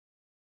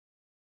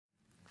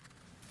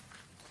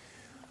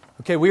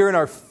Okay, we are in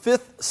our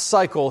fifth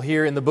cycle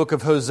here in the book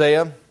of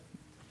Hosea.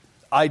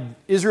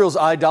 Israel's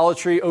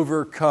idolatry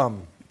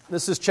overcome.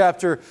 This is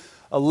chapter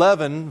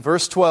 11,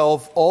 verse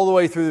 12, all the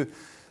way through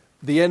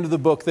the end of the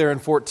book there in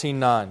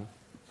 14:9.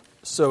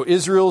 So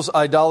Israel's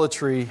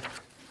idolatry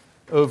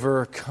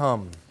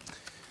overcome.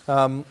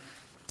 The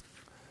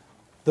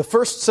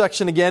first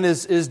section again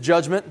is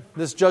judgment.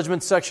 This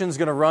judgment section is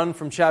going to run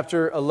from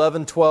chapter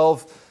 11,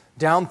 12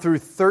 down through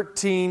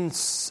 13,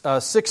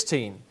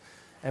 16.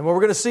 And what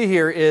we're going to see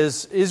here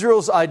is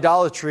Israel's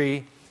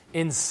idolatry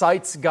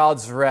incites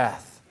God's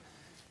wrath.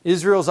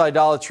 Israel's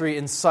idolatry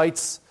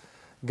incites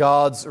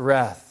God's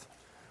wrath.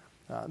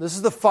 This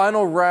is the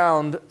final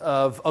round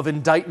of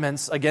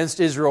indictments against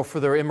Israel for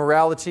their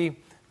immorality,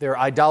 their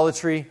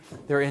idolatry,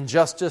 their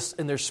injustice,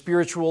 and their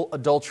spiritual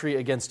adultery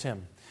against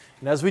Him.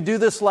 And as we do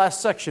this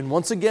last section,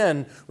 once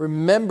again,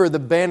 remember the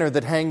banner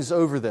that hangs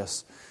over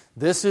this.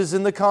 This is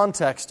in the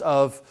context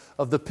of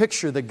the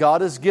picture that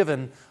God has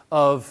given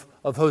of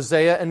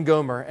Hosea and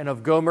Gomer, and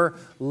of Gomer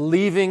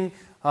leaving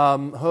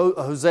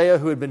Hosea,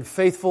 who had been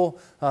faithful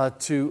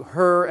to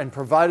her and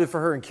provided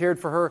for her and cared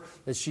for her,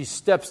 that she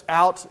steps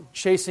out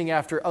chasing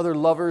after other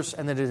lovers,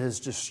 and that it has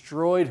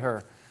destroyed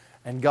her.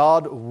 And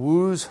God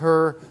woos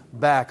her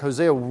back.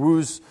 Hosea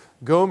woos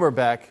Gomer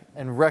back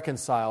and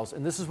reconciles.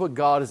 And this is what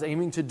God is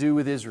aiming to do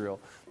with Israel,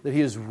 that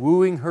He is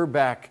wooing her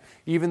back,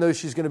 even though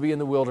she's going to be in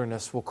the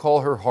wilderness, will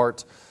call her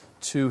heart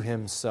to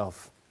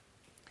Himself.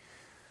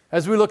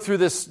 As we look through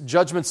this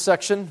judgment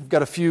section, we've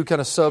got a few kind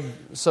of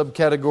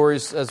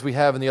subcategories as we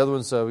have in the other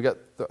ones. So we got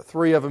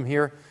three of them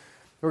here.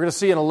 We're going to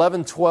see in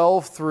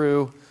 11:12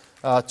 through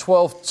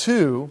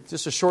 12:2,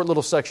 just a short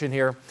little section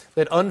here,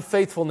 that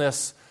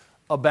unfaithfulness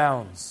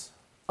abounds.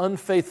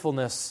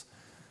 Unfaithfulness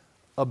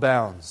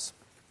abounds.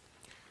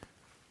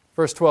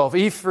 Verse 12,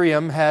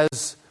 Ephraim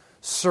has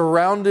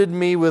surrounded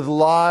me with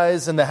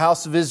lies, and the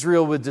house of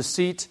Israel with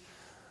deceit.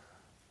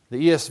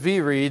 The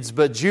ESV reads,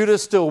 but Judah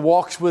still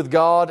walks with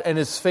God and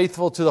is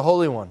faithful to the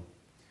Holy One.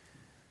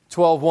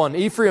 12:1,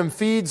 Ephraim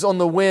feeds on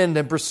the wind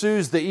and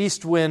pursues the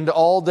east wind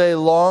all day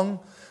long.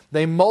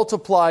 They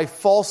multiply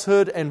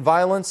falsehood and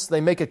violence.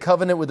 They make a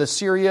covenant with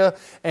Assyria,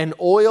 and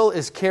oil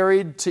is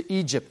carried to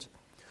Egypt.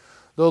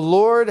 The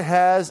Lord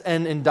has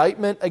an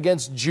indictment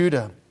against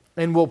Judah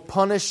and will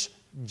punish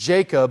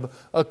Jacob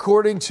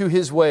according to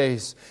his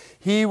ways.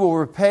 He will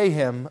repay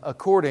him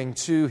according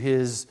to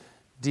his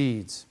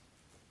deeds.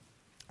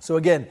 So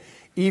again,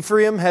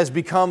 Ephraim has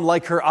become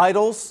like her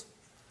idols.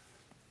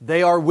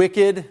 They are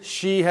wicked.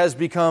 She has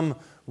become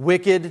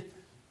wicked.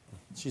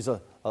 She's a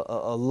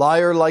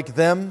liar like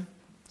them.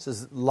 It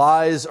says,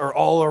 lies are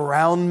all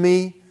around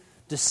me.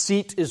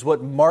 Deceit is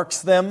what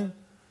marks them.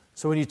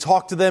 So when you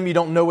talk to them, you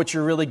don't know what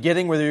you're really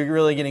getting, whether you're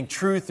really getting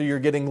truth or you're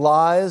getting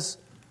lies.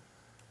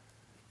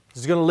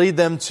 This is going to lead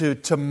them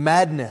to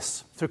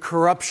madness, to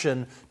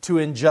corruption, to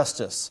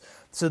injustice.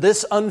 So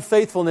this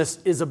unfaithfulness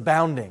is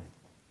abounding.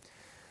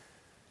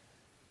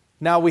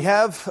 Now we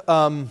have,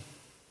 one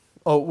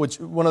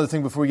other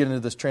thing before we get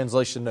into this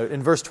translation note.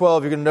 In verse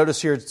 12, you're going to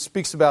notice here, it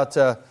speaks about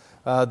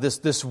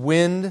this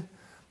wind,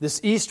 this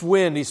east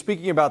wind. He's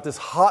speaking about this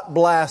hot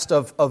blast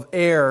of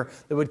air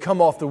that would come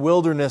off the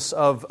wilderness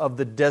of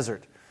the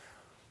desert.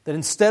 That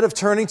instead of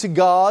turning to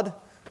God,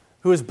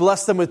 who has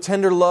blessed them with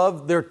tender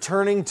love, they're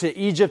turning to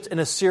Egypt and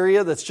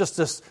Assyria. That's just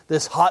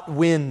this hot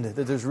wind,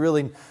 that there's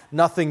really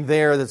nothing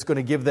there that's going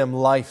to give them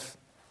life.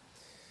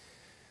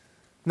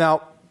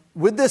 Now,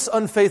 with this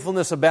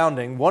unfaithfulness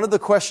abounding, one of the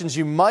questions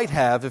you might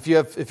have, if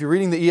you're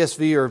reading the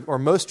ESV or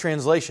most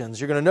translations,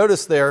 you're going to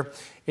notice there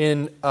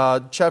in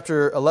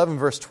chapter 11,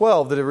 verse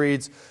 12, that it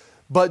reads,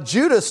 but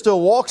Judah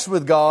still walks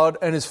with God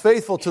and is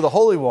faithful to the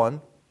Holy One.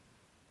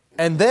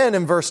 And then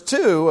in verse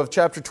 2 of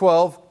chapter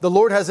 12, the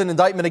Lord has an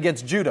indictment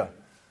against Judah.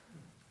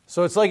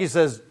 So it's like He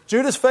says,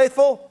 Judah's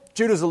faithful,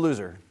 Judah's a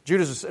loser.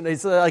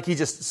 It's like He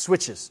just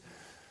switches.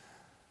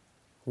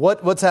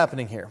 What's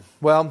happening here?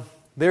 Well,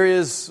 there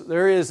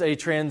is a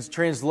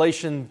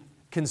translation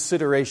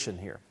consideration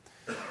here.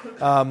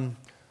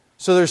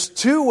 So there's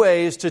two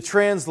ways to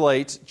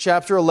translate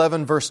chapter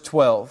 11, verse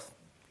 12.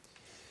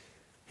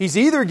 He's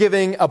either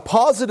giving a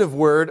positive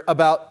word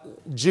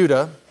about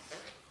Judah,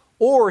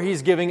 or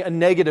he's giving a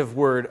negative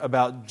word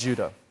about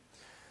Judah.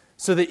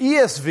 So the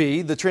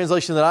ESV, the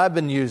translation that I've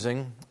been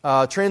using,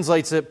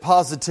 translates it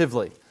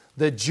positively,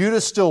 that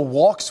Judah still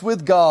walks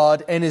with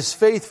God and is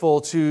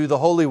faithful to the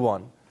Holy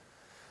One.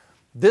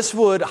 This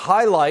would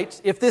highlight,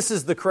 if this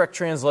is the correct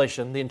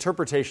translation, the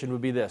interpretation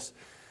would be this,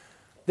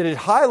 that it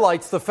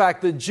highlights the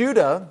fact that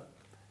Judah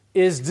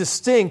is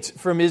distinct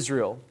from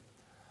Israel,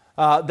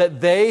 that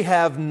they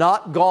have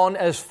not gone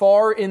as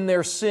far in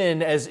their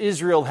sin as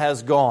Israel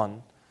has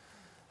gone,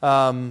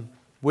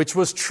 which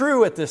was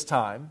true at this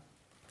time.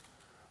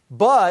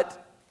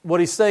 But what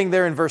he's saying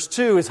there in verse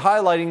 2 is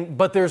highlighting,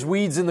 but there's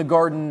weeds in the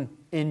garden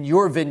in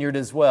your vineyard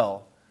as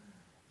well.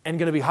 And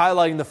going to be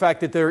highlighting the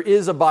fact that there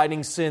is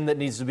abiding sin that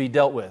needs to be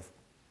dealt with.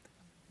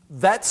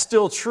 That's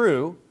still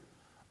true.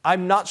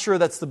 I'm not sure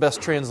that's the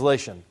best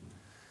translation.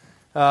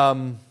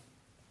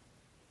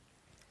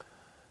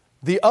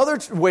 The other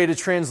way to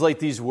translate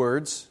these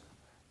words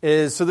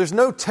is, so there's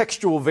no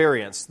textual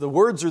variance. The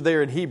words are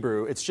there in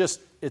Hebrew.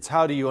 It's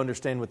how do you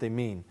understand what they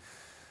mean.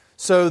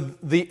 So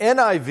the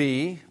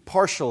NIV,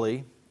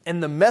 partially,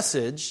 and the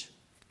Message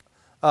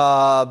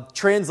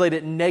translate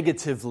it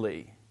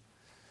negatively.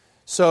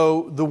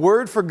 So the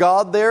word for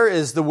God there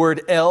is the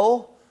word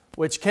El,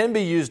 which can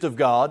be used of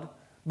God,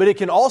 but it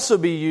can also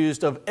be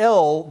used of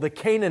El, the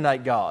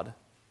Canaanite god.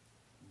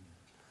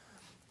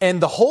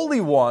 And the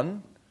Holy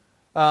One,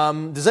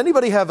 does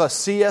anybody have a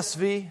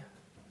CSV?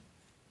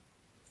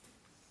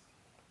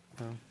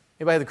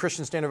 Anybody have the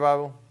Christian Standard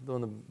Bible? The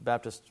one the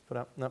Baptists put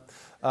out? No.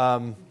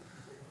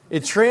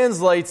 It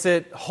translates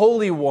it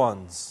Holy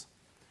Ones.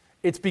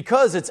 It's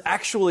because it's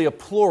actually a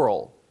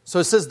plural. So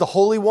it says the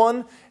Holy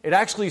One. It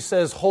actually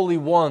says Holy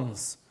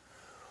Ones,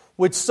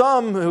 which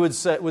some who would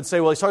say,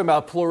 well, he's talking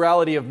about a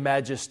plurality of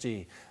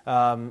majesty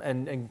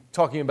and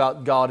talking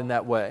about God in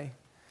that way.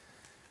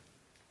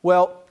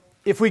 Well,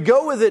 if we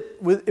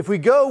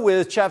go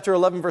with chapter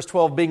 11, verse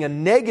 12 being a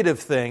negative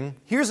thing,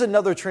 here's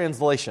another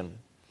translation.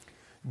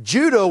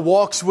 Judah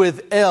walks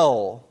with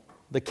El,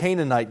 the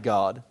Canaanite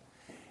god,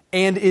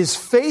 and is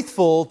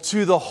faithful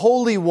to the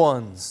holy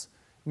ones,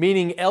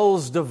 meaning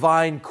El's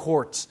divine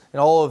court and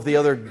all of the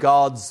other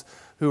gods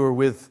who are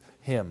with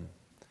him,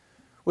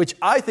 which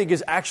I think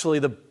is actually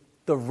the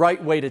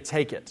right way to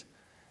take it,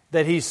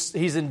 that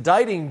he's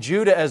indicting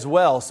Judah as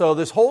well. So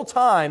this whole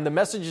time, the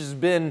message has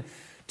been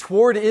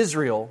toward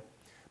Israel,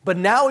 but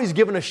now he's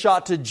given a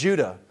shot to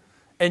Judah.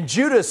 And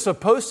Judah is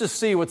supposed to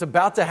see what's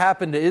about to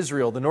happen to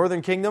Israel, the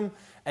northern kingdom,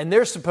 and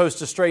they're supposed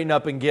to straighten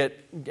up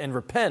and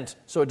repent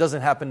so it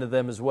doesn't happen to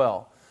them as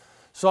well.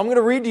 So I'm going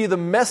to read to you the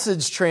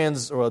Message's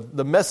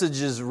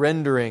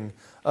rendering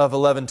of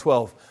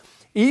 11:12.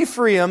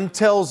 Ephraim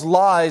tells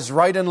lies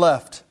right and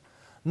left.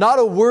 Not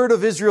a word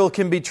of Israel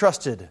can be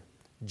trusted.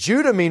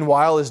 Judah,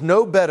 meanwhile, is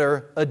no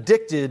better,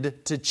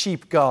 addicted to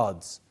cheap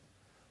gods.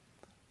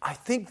 I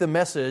think the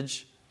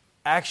Message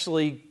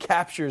actually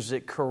captures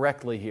it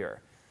correctly here.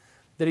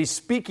 That he's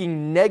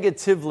speaking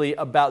negatively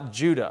about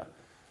Judah,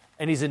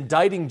 and he's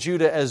indicting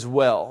Judah as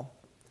well.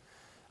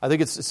 I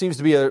think it seems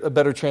to be a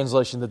better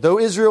translation. That though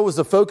Israel was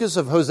the focus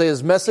of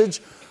Hosea's message,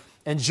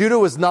 and Judah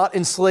was not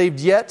enslaved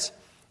yet,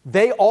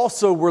 they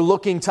also were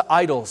looking to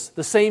idols.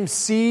 The same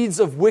seeds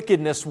of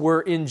wickedness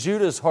were in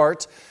Judah's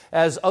heart,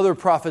 as other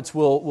prophets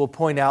will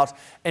point out.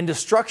 And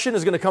destruction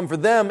is going to come for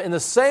them in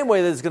the same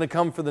way that it's going to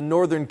come for the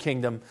northern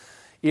kingdom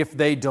if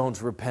they don't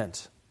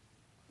repent.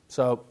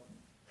 So,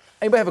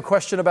 anybody have a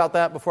question about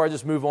that before I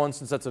just move on,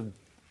 since that's a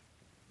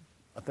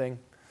thing?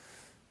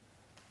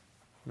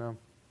 No?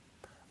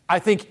 I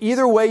think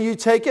either way you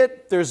take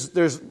it, there's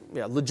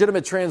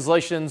legitimate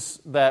translations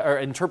that are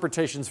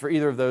interpretations for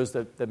either of those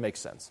that make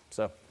sense.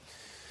 So,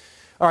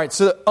 all right,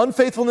 so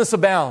unfaithfulness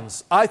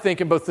abounds, I think,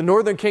 in both the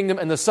northern kingdom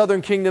and the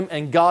southern kingdom,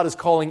 and God is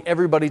calling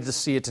everybody to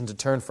see it and to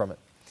turn from it.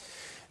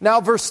 Now,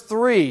 verse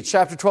 3,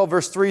 chapter 12,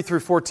 verse 3 through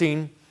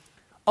 14,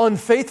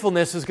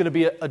 unfaithfulness is going to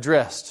be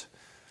addressed.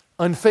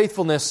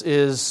 Unfaithfulness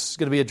is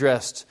going to be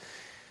addressed.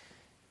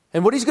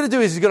 And what he's going to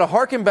do is he's going to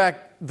hearken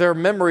back their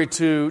memory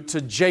to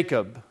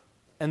Jacob.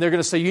 And they're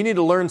going to say, you need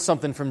to learn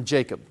something from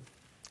Jacob.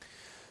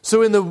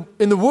 So in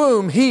the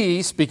womb,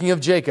 he, speaking of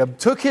Jacob,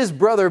 took his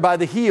brother by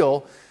the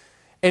heel,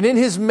 and in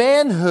his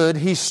manhood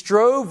he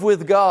strove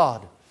with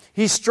God.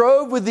 He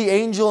strove with the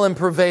angel and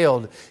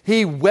prevailed.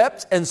 He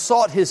wept and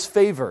sought his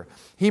favor.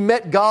 He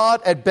met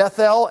God at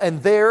Bethel,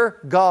 and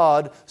there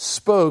God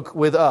spoke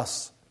with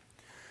us.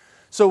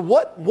 So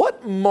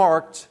what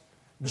marked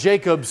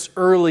Jacob's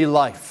early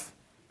life?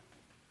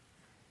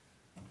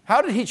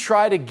 How did he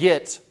try to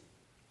get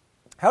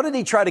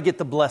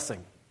the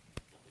blessing?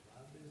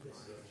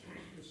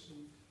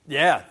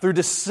 Yeah, through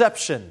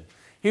deception.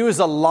 He was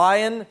a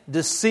lying,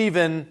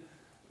 deceiving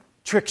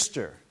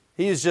trickster.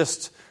 He is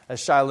just, as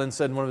Shai Linne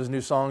said in one of his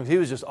new songs, he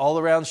was just all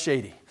around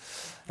shady.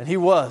 And he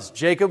was.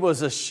 Jacob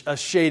was a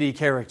shady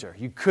character.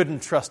 You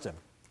couldn't trust him.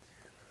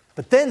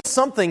 But then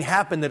something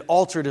happened that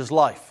altered his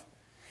life.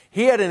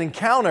 He had an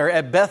encounter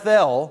at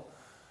Bethel,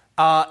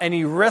 and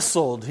he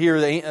wrestled, here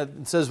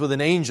it says, with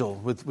an angel,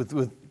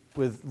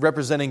 with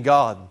representing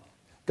God.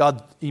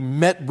 He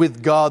met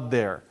with God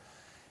there.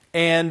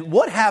 And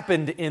what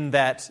happened in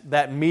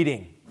that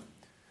meeting?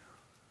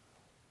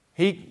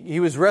 He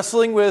was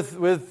wrestling with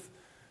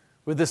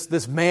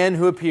this man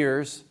who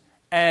appears,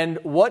 and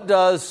what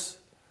does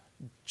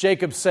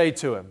Jacob say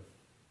to him?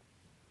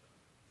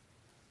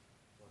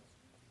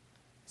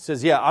 He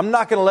says, yeah, I'm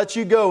not going to let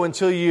you go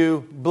until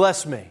you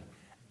bless me.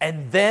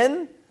 And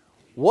then,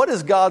 what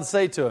does God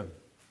say to him?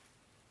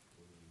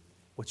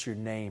 What's your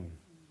name?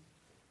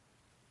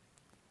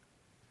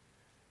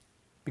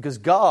 Because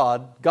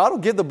God will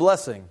give the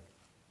blessing,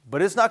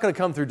 but it's not going to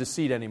come through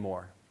deceit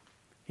anymore.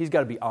 He's got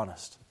to be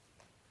honest.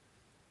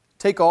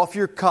 Take off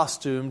your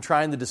costume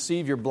trying to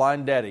deceive your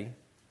blind daddy,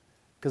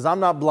 because I'm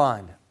not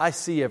blind. I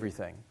see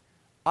everything.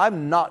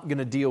 I'm not going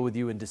to deal with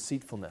you in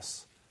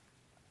deceitfulness.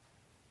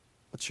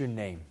 What's your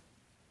name?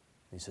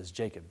 And he says,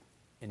 Jacob.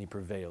 And he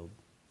prevailed.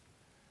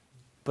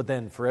 But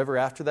then forever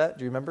after that,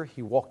 do you remember?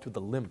 He walked with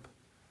a limp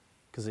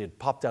because he had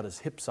popped out his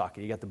hip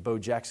socket. He got the Bo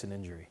Jackson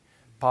injury.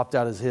 Popped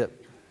out his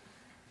hip.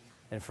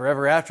 And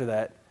forever after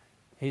that,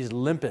 he's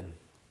limping,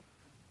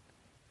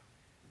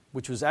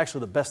 which was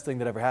actually the best thing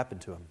that ever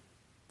happened to him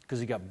because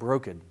he got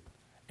broken.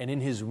 And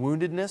in his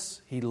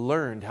woundedness, he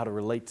learned how to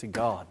relate to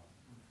God.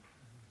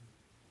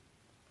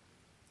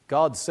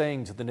 God's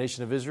saying to the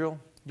nation of Israel,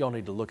 y'all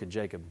need to look at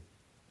Jacob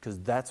because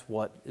that's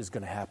what is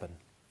going to happen.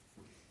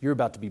 You're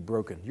about to be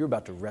broken. You're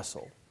about to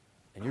wrestle.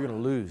 And you're going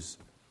to lose.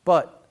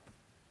 But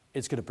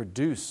it's going to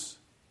produce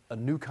a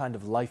new kind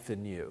of life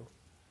in you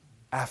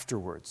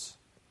afterwards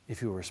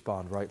if you will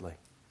respond rightly.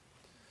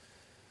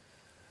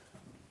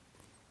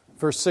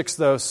 Verse 6,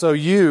 though, so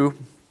you,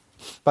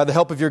 by the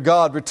help of your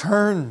God,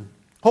 return,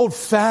 hold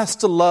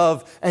fast to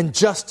love and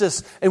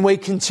justice, and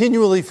wait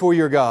continually for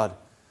your God.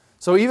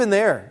 So even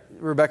there,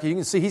 Rebecca, you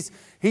can see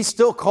he's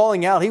still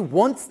calling out. He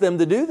wants them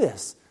to do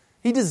this.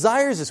 He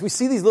desires this. We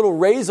see these little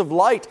rays of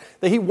light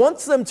that he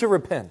wants them to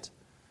repent.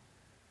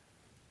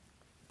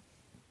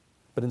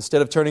 But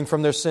instead of turning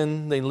from their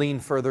sin, they lean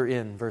further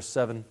in. Verse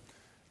 7,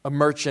 a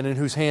merchant in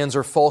whose hands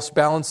are false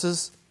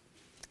balances,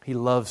 he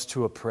loves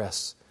to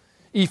oppress.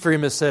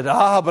 Ephraim has said,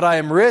 but I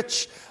am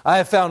rich. I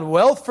have found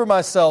wealth for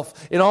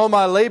myself. In all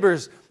my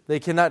labors, they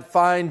cannot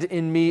find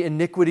in me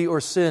iniquity or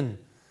sin.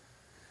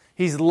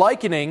 He's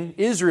likening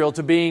Israel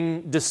to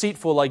being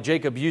deceitful like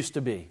Jacob used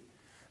to be.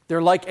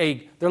 They're like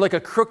a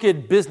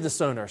crooked business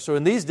owner. So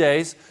in these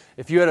days,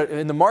 if you had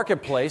in the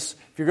marketplace,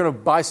 if you're going to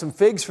buy some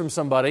figs from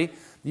somebody,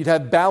 you'd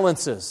have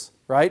balances,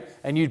 right?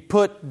 And you'd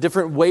put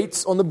different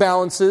weights on the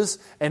balances,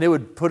 and it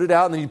would put it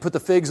out, and then you'd put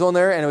the figs on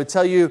there, and it would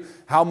tell you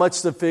how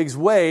much the figs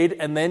weighed,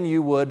 and then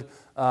you would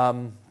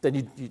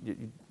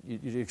you'd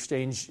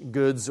exchange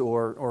goods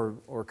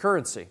or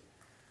currency.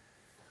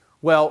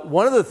 Well,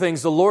 one of the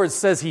things the Lord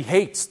says He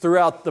hates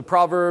throughout the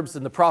Proverbs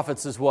and the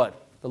prophets is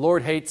what? The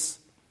Lord hates.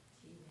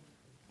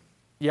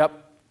 Yep.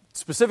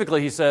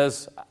 Specifically, He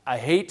says, I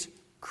hate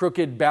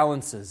crooked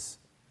balances.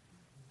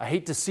 I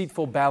hate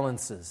deceitful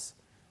balances.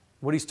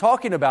 What He's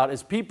talking about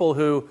is people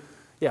who,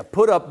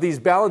 put up these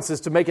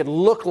balances to make it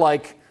look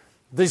like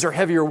these are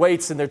heavier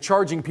weights and they're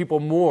charging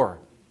people more.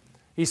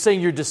 He's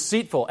saying you're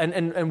deceitful.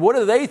 And what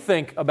do they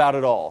think about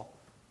it all?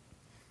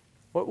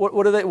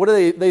 What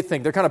do they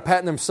think? They're kind of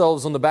patting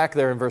themselves on the back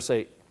there in verse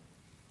 8.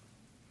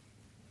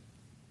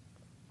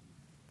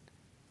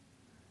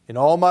 In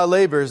all my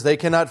labors, they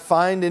cannot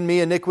find in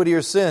me iniquity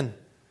or sin.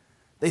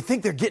 They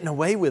think they're getting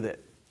away with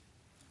it.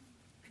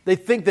 They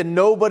think that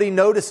nobody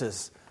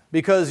notices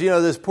because,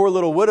 this poor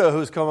little widow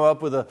who's come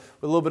up with a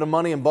little bit of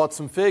money and bought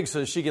some figs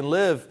so she can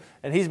live,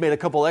 and he's made a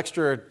couple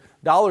extra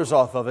dollars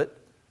off of it,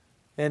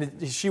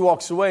 and she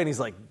walks away, and he's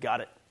like,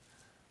 got it.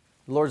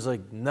 The Lord's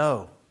like,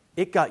 no,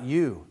 it got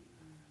you.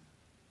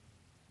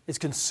 It's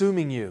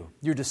consuming you,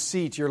 your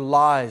deceit, your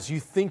lies. You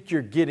think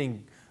you're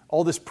getting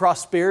all this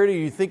prosperity.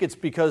 You think it's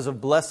because of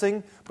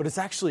blessing, but it's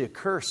actually a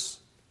curse.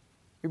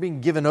 You're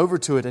being given over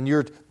to it, and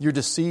you're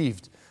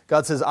deceived.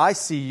 God says, I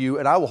see you,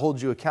 and I will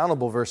hold you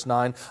accountable, verse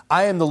 9.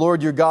 I am the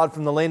Lord your God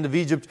from the land of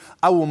Egypt.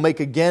 I will make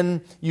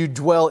again you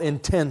dwell in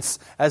tents,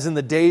 as in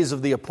the days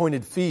of the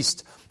appointed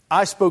feast.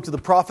 I spoke to the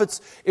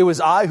prophets. It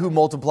was I who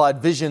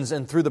multiplied visions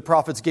and through the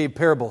prophets gave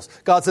parables.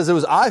 God says, it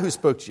was I who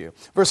spoke to you.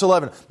 Verse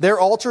 11, their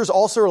altars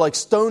also are like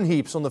stone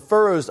heaps on the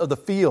furrows of the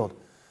field.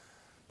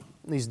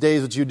 In these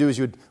days, what you would do is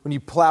when you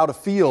plowed a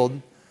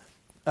field,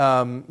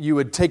 you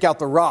would take out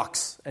the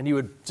rocks and you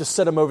would just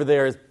set them over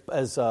there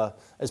as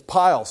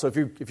piles. So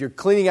if you're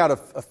cleaning out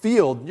a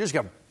field, you just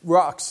got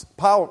rocks,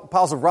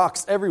 piles of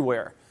rocks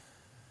everywhere.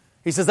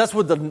 He says that's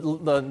what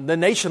the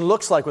nation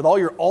looks like with all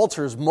your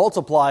altars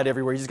multiplied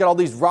everywhere. You just got all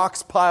these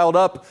rocks piled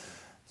up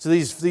to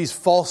these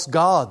false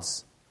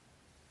gods.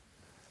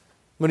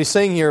 When he's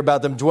saying here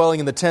about them dwelling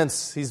in the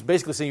tents, he's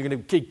basically saying you're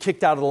going to get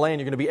kicked out of the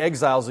land. You're going to be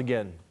exiles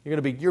again. You're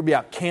going to be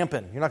out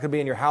camping. You're not going to be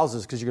in your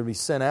houses because you're going to be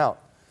sent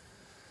out.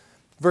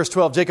 Verse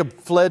 12, Jacob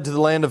fled to the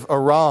land of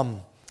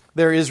Aram.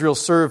 There Israel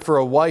served for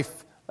a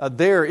wife.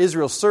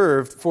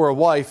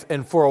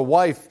 And for a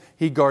wife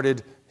he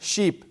guarded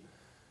sheep.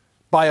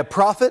 By a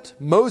prophet,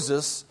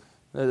 Moses,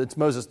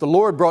 the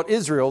Lord brought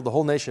Israel, the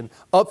whole nation,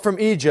 up from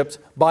Egypt.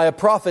 By a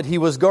prophet he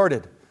was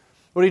guarded.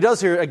 What he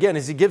does here, again,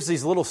 is he gives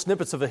these little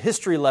snippets of a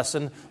history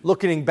lesson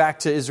looking back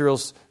to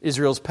Israel's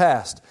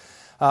past.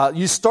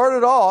 You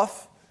started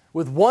off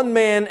with one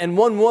man and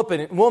one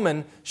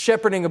woman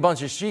shepherding a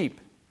bunch of sheep.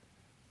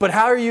 But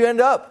how do you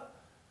end up?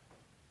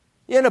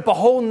 You end up a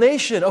whole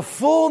nation, a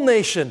full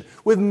nation,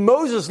 with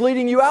Moses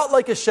leading you out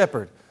like a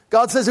shepherd.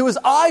 God says, it was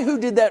I who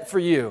did that for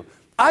you.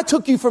 I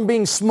took you from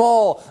being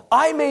small.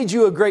 I made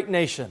you a great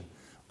nation.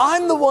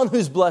 I'm the one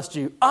who's blessed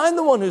you. I'm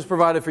the one who's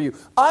provided for you.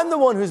 I'm the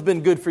one who's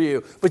been good for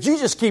you. But you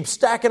just keep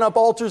stacking up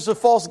altars of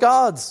false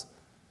gods.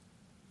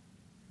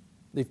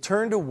 They've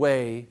turned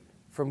away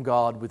from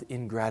God with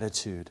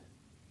ingratitude.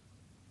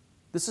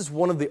 This is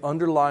one of the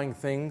underlying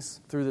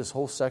things through this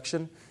whole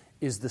section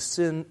is the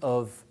sin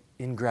of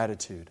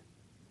ingratitude.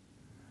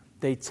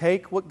 They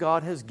take what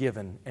God has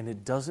given and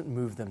it doesn't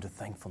move them to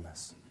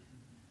thankfulness.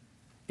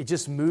 it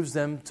just moves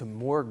them to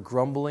more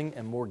grumbling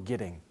and more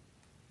getting.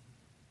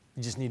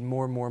 You just need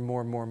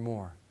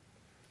more,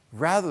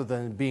 rather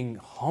than being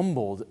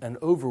humbled and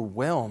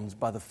overwhelmed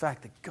by the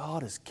fact that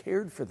God has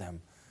cared for them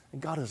and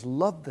God has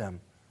loved them.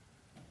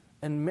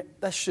 And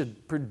that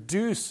should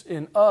produce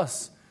in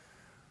us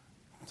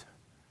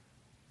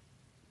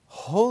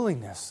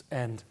holiness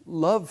and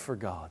love for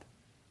God.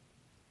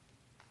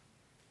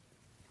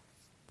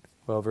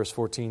 Well, verse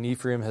 14,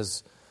 Ephraim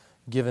has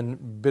given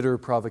bitter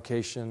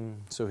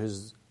provocation, so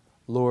his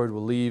Lord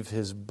will leave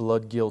his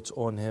blood guilt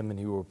on him, and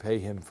he will repay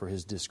him for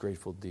his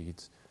disgraceful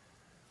deeds.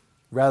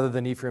 Rather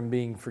than Ephraim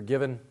being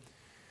forgiven,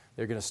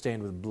 they're going to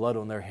stand with blood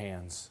on their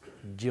hands,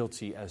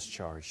 guilty as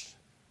charged.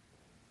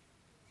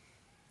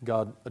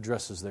 God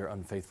addresses their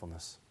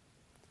unfaithfulness.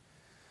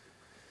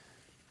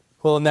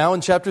 Well, now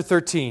in chapter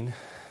 13,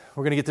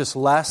 we're going to get this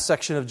last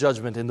section of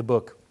judgment in the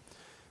book,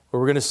 where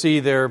we're going to see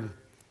their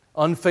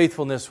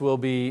unfaithfulness will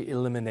be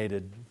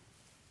eliminated.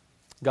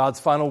 God's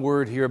final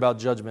word here about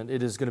judgment.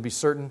 It is going to be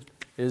certain,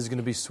 it is going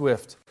to be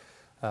swift,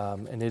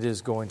 and it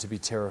is going to be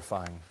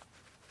terrifying.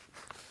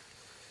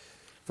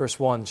 Verse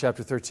 1,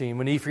 chapter 13.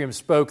 When Ephraim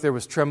spoke, there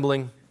was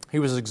trembling. He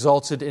was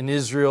exalted in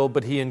Israel,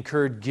 but he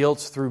incurred guilt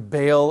through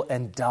Baal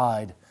and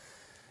died.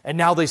 And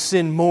now they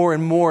sin more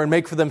and more and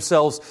make for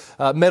themselves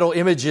metal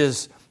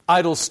images,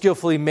 idols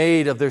skillfully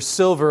made of their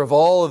silver, of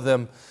all of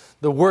them,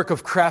 the work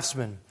of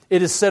craftsmen.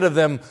 It is said of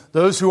them,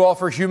 those who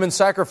offer human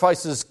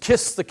sacrifices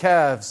kiss the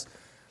calves.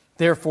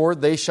 Therefore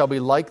they shall be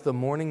like the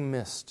morning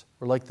mist,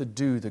 or like the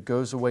dew that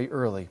goes away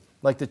early,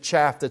 like the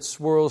chaff that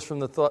swirls from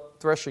the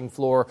threshing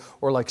floor,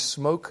 or like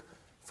smoke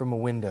from a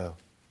window.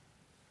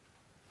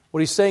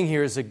 What he's saying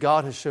here is that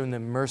God has shown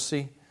them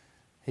mercy.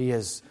 He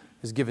has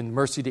given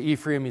mercy to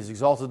Ephraim. He's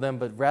exalted them.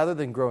 But rather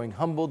than growing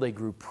humble, they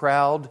grew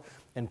proud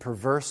and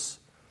perverse.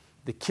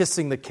 The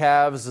kissing the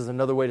calves is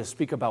another way to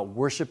speak about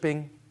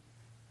worshiping.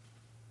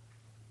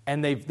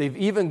 And they've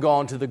even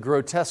gone to the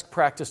grotesque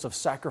practice of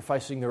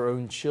sacrificing their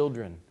own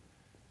children,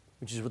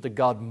 which is what the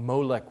god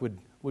Molech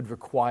would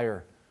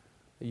require.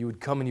 That you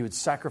would come and you would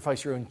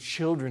sacrifice your own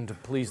children to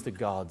please the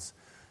gods.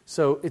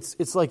 So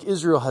it's like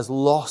Israel has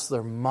lost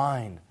their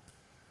mind.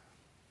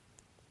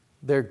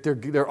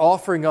 They're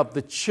offering up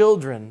the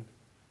children.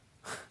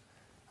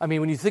 I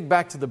mean, when you think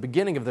back to the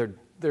beginning of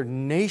their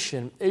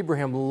nation,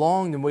 Abraham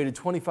longed and waited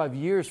 25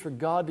 years for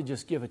God to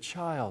just give a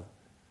child.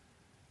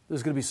 It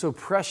was going to be so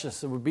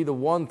precious. It would be the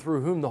one through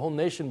whom the whole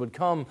nation would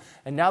come.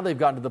 And now they've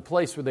gotten to the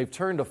place where they've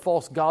turned to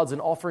false gods and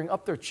offering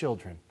up their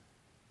children.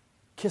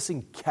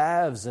 Kissing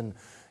calves and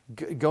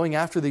going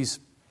after these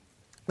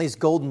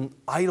golden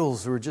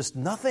idols who are just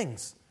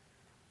nothings.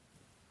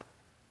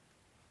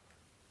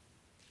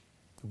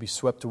 Will be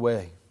swept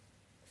away,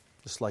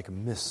 just like a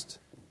mist.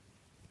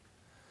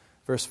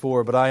 Verse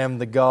 4, but I am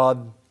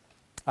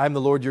the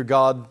Lord your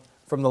God.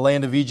 From the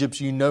land of Egypt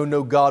you know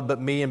no God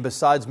but me, and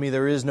besides me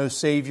there is no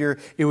Savior.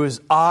 It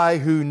was I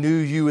who knew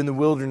you in the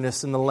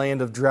wilderness, in the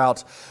land of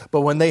drought.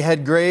 But when they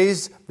had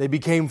grazed, they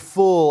became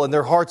full, and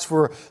their hearts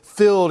were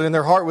filled, and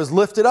their heart was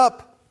lifted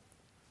up.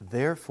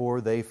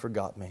 Therefore they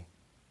forgot me.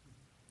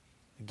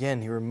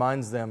 Again, he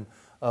reminds them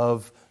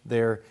of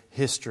their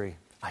history.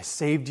 I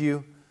saved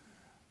you.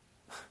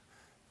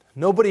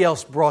 Nobody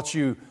else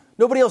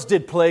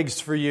did plagues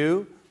for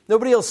you.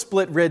 Nobody else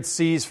split Red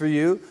Seas for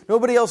you.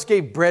 Nobody else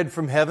gave bread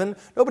from heaven.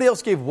 Nobody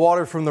else gave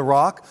water from the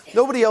rock.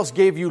 Nobody else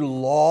gave you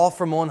law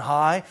from on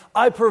high.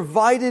 I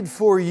provided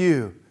for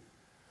you.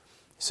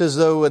 He says,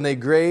 though when they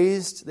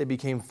grazed, they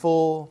became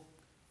full,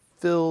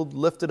 filled,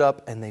 lifted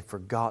up, and they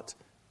forgot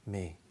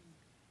me.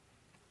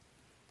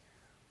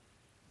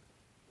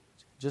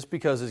 Just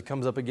because it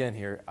comes up again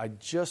here, I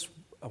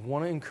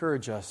want to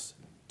encourage us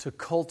to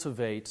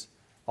cultivate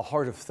a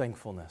heart of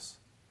thankfulness.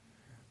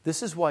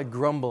 This is why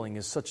grumbling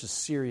is such a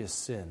serious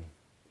sin.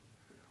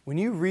 When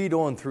you read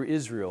on through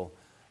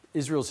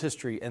Israel's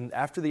history, and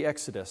after the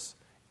Exodus,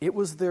 it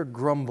was their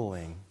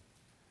grumbling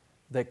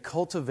that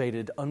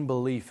cultivated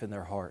unbelief in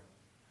their heart.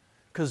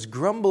 Because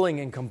grumbling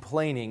and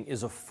complaining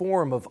is a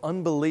form of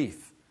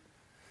unbelief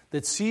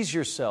that sees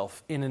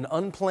yourself in an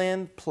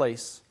unplanned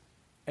place,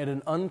 at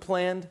an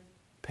unplanned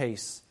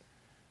pace,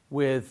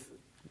 with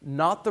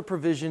not the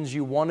provisions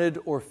you wanted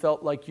or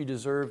felt like you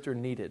deserved or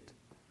needed.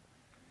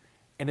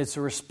 And it's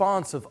a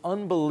response of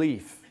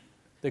unbelief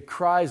that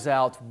cries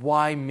out,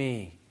 why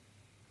me?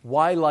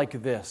 Why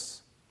like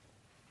this?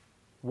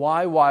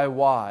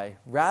 Why?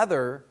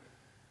 Rather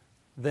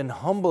than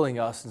humbling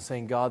us and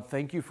saying, God,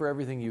 thank you for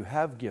everything you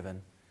have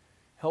given.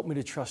 Help me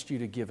to trust you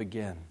to give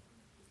again.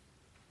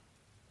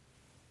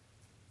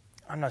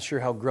 I'm not sure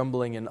how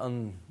grumbling and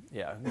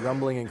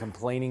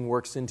complaining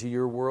works into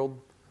your world,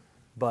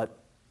 but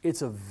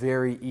it's a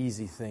very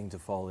easy thing to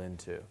fall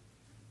into,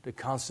 to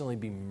constantly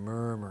be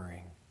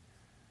murmuring.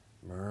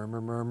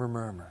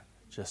 Murmur,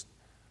 just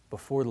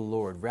before the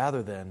Lord,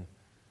 rather than,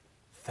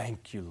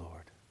 thank you,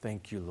 Lord,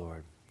 thank you,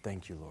 Lord,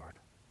 thank you, Lord.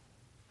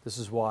 This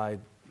is why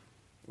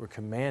we're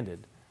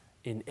commanded,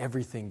 in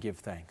everything give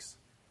thanks.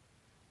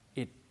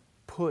 It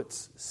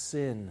puts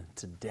sin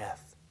to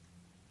death.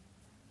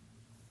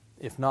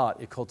 If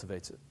not, it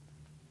cultivates it.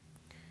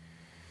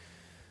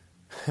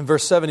 In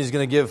verse 7, he's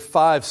going to give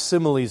 5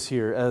 similes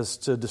here as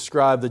to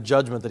describe the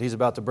judgment that he's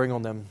about to bring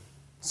on them.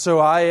 So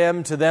I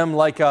am to them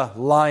like a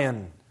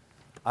lion.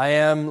 I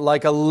am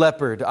like a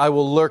leopard. I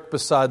will lurk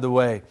beside the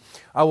way.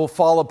 I will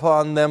fall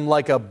upon them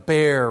like a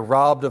bear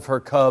robbed of her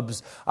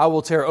cubs. I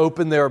will tear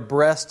open their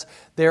breast.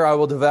 There I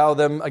will devour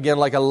them again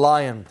like a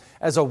lion,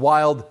 as a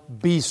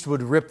wild beast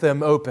would rip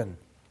them open.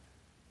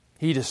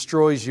 He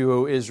destroys you,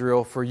 O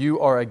Israel, for you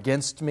are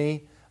against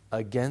me,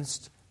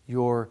 against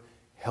your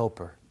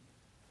helper.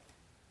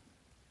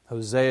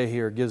 Hosea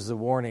here gives the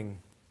warning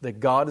that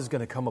God is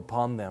going to come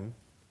upon them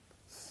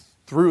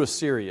through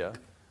Assyria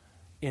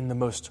in the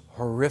most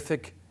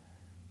horrific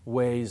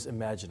ways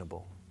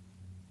imaginable.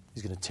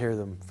 He's going to tear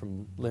them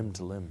from limb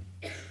to limb.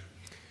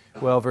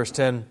 Well, verse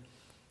 10,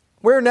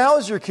 where now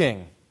is your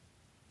king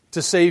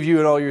to save you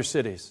in all your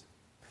cities?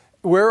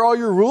 Where are all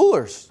your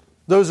rulers,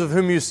 those of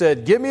whom you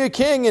said, give me a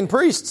king and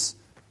priests?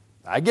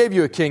 I gave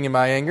you a king in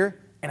my anger,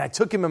 and I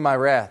took him in my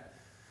wrath.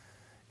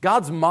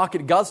 God's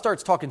mocking. God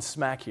starts talking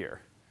smack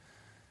here.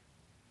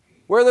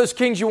 Where are those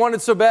kings you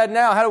wanted so bad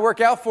now? How'd it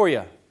work out for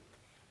you?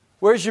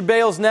 Where's your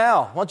Baals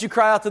now? Why don't you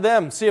cry out to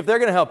them, see if they're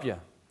going to help you?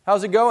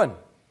 How's it going?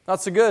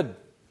 Not so good.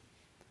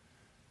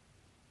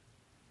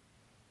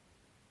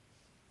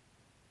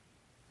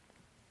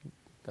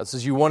 God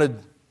says you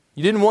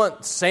didn't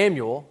want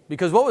Samuel,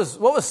 because what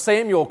was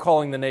Samuel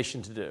calling the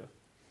nation to do?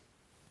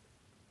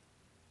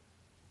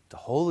 To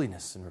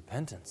holiness and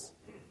repentance.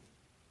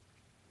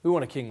 We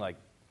want a king like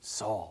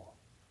Saul,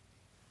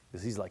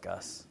 because he's like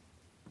us.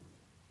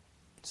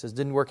 It says,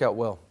 didn't work out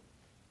well.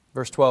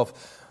 Verse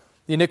 12,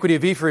 the iniquity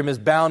of Ephraim is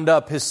bound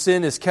up, his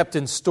sin is kept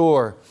in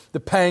store.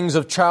 The pangs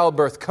of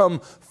childbirth come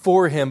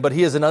for him, but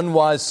he is an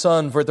unwise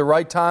son, for at the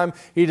right time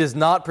he does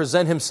not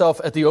present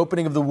himself at the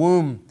opening of the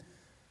womb.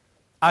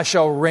 I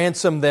shall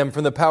ransom them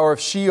from the power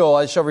of Sheol,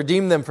 I shall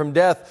redeem them from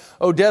death.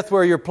 O death,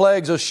 where are your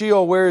plagues? O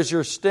Sheol, where is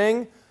your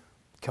sting?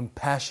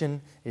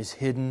 Compassion is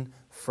hidden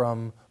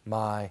from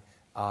my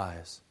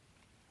eyes.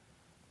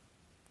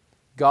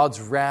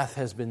 God's wrath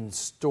has been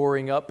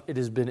storing up. It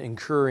has been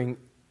incurring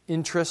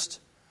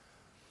interest.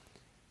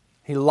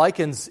 He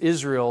likens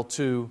Israel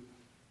to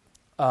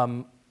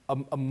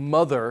a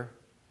mother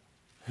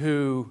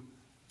who,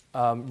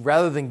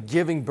 rather than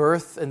giving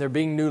birth and there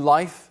being new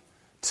life,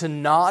 to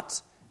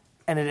not,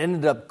 and it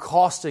ended up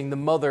costing the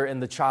mother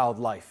and the child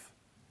life.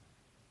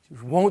 You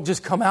won't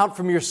just come out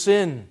from your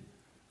sin.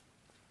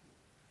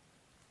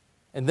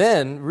 And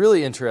then,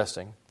 really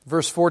interesting,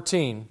 verse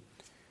 14,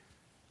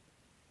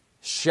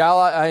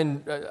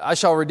 I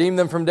shall redeem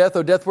them from death.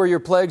 O death, where are your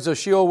plagues? O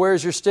Sheol, where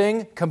is your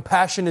sting?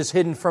 Compassion is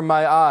hidden from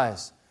my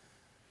eyes.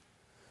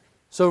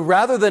 So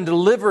rather than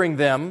delivering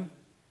them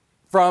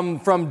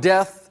from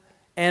death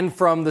and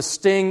from the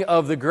sting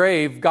of the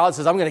grave, God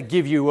says, I'm going to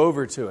give you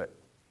over to it.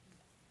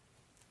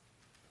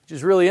 Which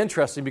is really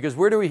interesting, because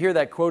where do we hear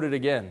that quoted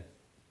again?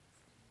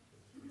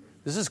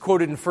 This is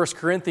quoted in 1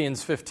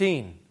 Corinthians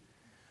 15,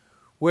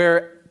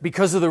 where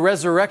because of the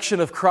resurrection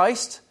of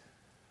Christ,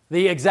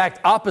 the exact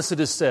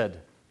opposite is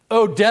said.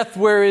 O death,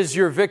 where is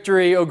your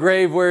victory? O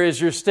grave, where is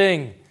your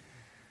sting?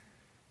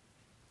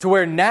 To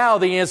where now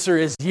the answer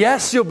is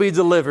yes, you'll be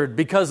delivered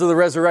because of the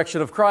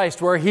resurrection of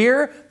Christ. Where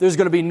here, there's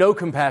going to be no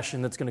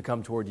compassion that's going to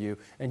come toward you,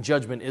 and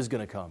judgment is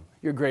going to come.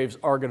 Your graves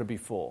are going to be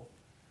full.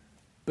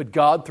 But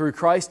God, through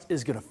Christ,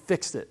 is going to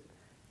fix it.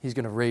 He's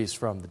going to raise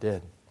from the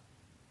dead.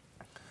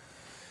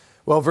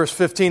 Well, verse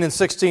 15 and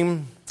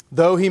 16,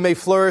 though he may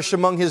flourish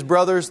among his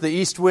brothers, the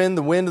east wind,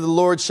 the wind of the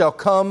Lord shall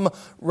come,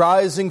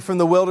 rising from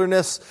the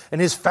wilderness, and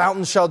his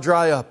fountain shall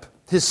dry up.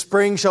 His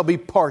spring shall be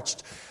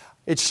parched.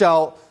 It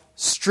shall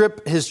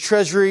strip his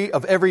treasury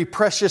of every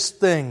precious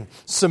thing.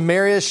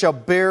 Samaria shall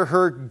bear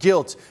her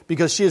guilt,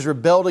 because she has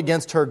rebelled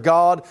against her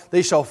God.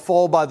 They shall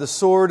fall by the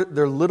sword.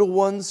 Their little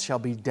ones shall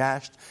be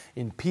dashed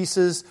in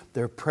pieces,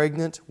 their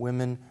pregnant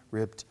women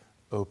ripped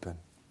open.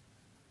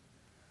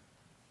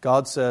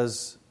 God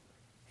says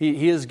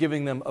He is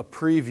giving them a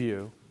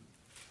preview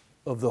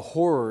of the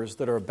horrors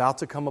that are about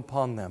to come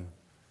upon them,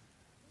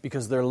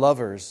 because their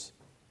lovers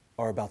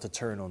are about to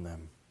turn on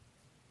them.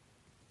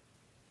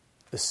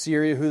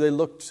 Assyria, who they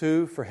look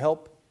to for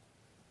help,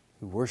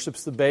 who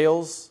worships the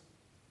Baals,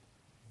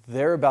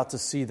 they're about to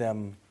see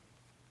them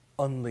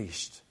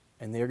unleashed.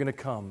 And they're going to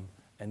come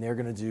and they're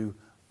going to do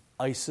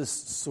ISIS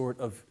sort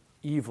of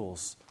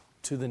evils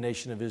to the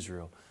nation of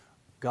Israel.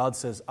 God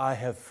says, I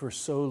have for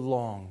so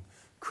long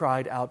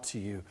cried out to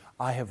you.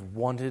 I have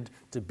wanted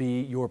to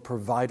be your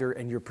provider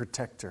and your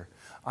protector.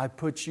 I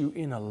put you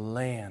in a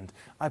land.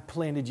 I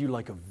planted you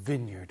like a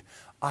vineyard.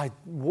 I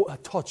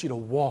taught you to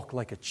walk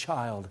like a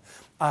child.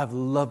 I've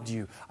loved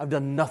you. I've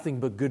done nothing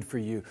but good for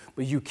you.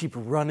 But you keep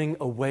running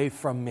away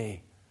from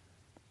me.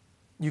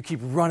 You keep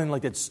running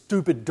like that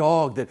stupid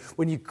dog that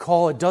when you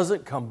call, it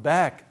doesn't come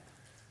back.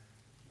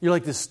 You're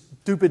like this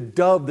stupid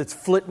dove that's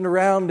flitting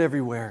around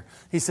everywhere.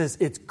 He says,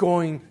 it's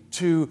going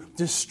to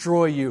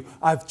destroy you.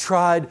 I've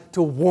tried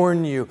to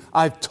warn you.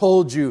 I've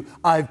told you.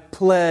 I've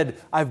pled.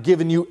 I've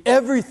given you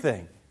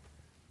everything.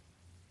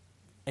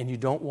 And you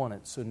don't want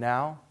it. So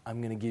now I'm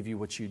going to give you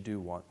what you do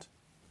want.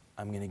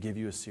 I'm going to give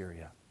you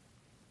Assyria.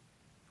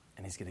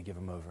 And he's going to give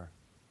them over.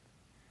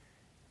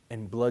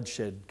 And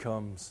bloodshed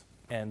comes,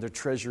 and their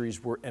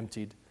treasuries were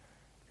emptied,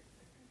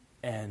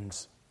 and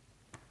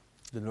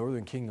the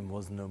northern kingdom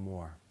was no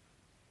more.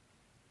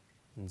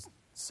 In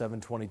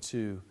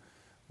 722,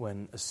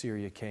 when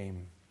Assyria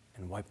came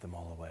and wiped them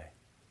all away.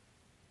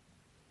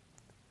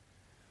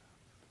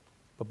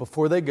 But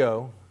before they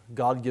go,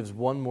 God gives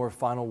one more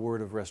final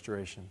word of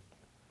restoration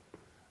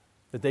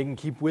that they can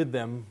keep with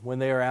them when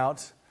they are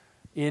out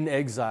in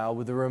exile,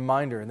 with a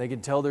reminder, and they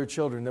can tell their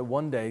children that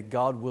one day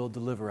God will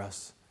deliver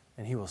us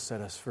and He will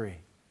set us free.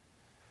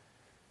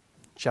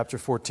 Chapter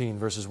 14,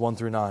 verses 1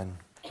 through 9,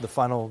 the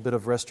final bit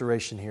of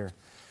restoration here.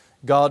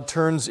 God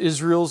turns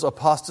Israel's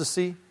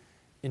apostasy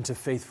into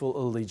faithful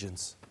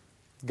allegiance.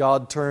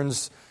 God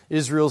turns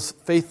Israel's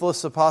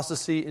faithless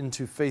apostasy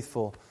into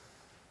faithful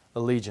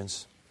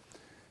allegiance.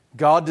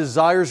 God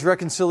desires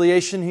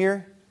reconciliation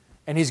here,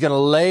 and He's going to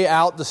lay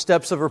out the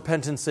steps of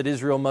repentance that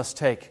Israel must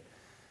take.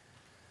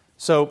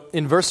 So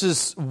in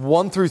verses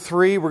 1 through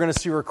 3, we're going to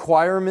see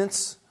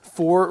requirements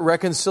for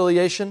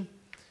reconciliation.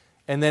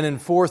 And then in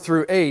 4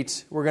 through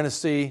 8, we're going to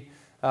see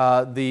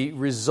the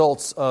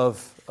results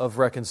of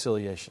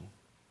reconciliation.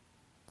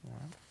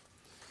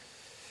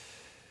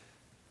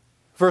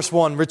 Verse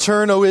 1,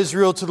 Return, O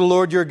Israel, to the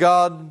Lord your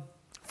God,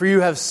 for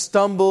you have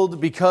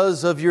stumbled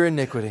because of your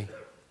iniquity.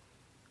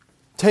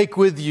 Take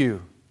with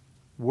you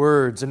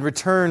words and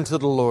return to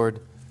the Lord.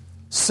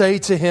 Say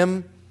to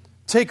Him,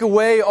 Take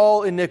away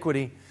all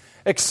iniquity.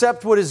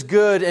 Accept what is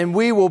good, and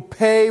we will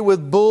pay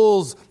with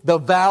bulls the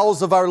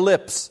vows of our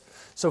lips.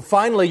 So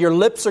finally, your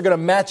lips are going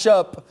to match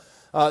up.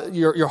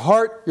 Your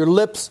heart, your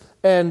lips,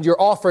 and your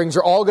offerings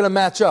are all going to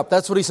match up.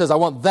 That's what he says. I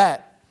want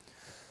that.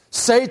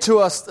 Say to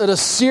us that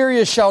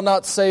Assyria shall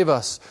not save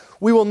us.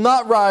 We will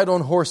not ride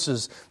on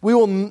horses. We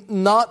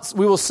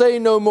will say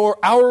no more,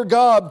 our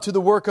God, to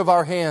the work of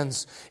our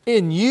hands.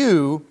 In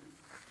you,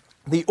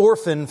 the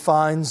orphan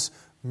finds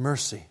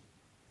mercy.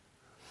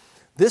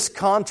 This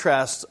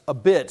contrasts a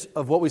bit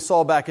of what we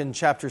saw back in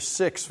chapter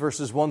 6,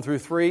 verses 1 through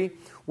 3,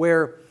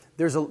 where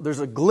there's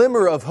a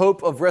glimmer of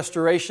hope of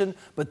restoration,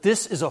 but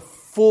this is a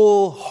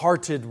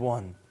full-hearted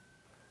one.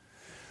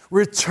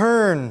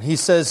 Return, he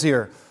says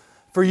here,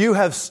 for you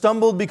have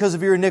stumbled because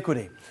of your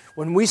iniquity.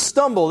 When we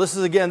stumble, this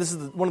is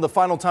one of the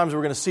final times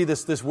we're going to see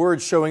this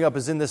word showing up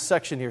is in this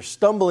section here.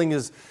 Stumbling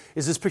is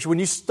this picture. When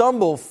you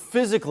stumble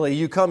physically,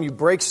 you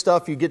break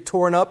stuff, you get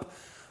torn up.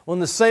 Well, in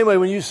the same way,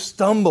 when you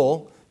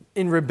stumble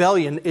in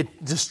rebellion,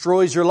 it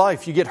destroys your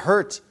life. You get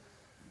hurt.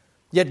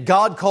 Yet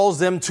God calls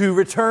them to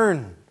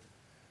return.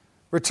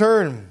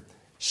 Return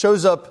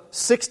shows up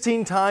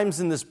 16 times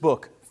in this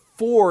book,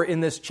 4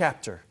 in this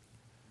chapter.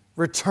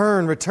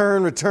 Return,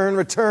 return, return,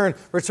 return.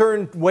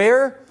 Return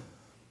where?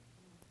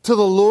 To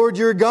the Lord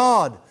your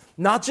God.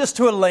 Not just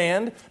to a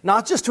land,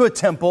 not just to a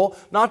temple,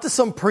 not to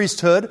some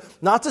priesthood,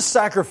 not to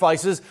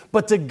sacrifices,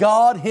 but to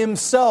God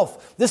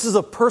Himself. This is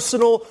a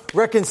personal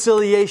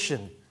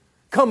reconciliation.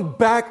 Come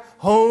back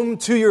home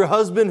to your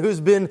husband who's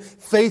been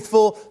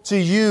faithful to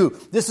you.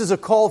 This is a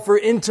call for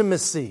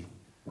intimacy,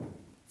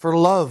 for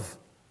love.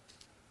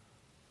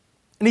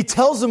 And he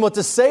tells them what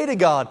to say to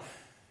God.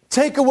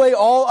 Take away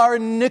all our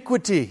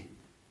iniquity.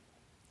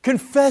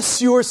 Confess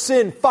your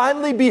sin.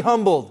 Finally be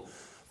humbled.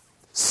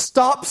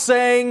 Stop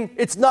saying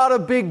it's not a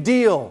big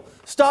deal.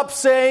 Stop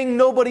saying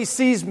nobody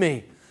sees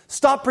me.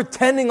 Stop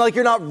pretending like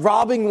you're not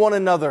robbing one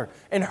another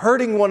and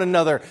hurting one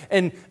another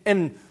and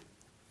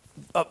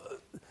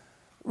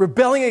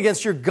rebelling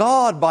against your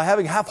God by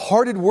having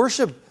half-hearted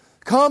worship.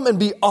 Come and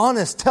be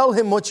honest. Tell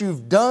Him what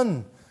you've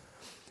done.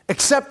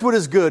 Accept what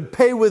is good.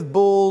 Pay with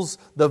bulls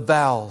the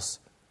vows.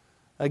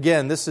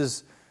 Again, this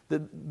is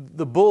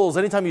the bulls.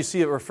 Anytime you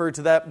see it referred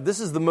to that, this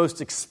is the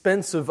most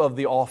expensive of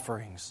the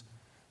offerings.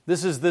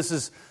 This is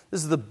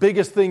the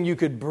biggest thing you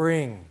could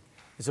bring.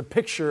 It's a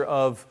picture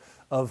of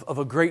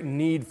a great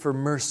need for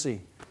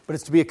mercy, but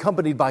it's to be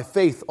accompanied by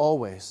faith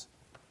always.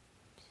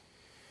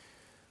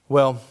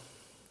 Well,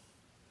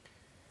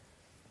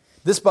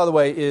 this, by the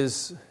way,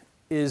 is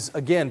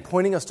again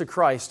pointing us to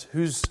Christ,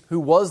 who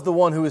was the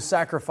one who was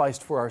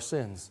sacrificed for our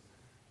sins,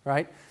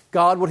 right?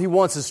 God, what He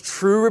wants is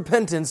true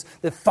repentance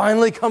that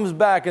finally comes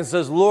back and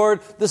says, Lord,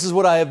 this is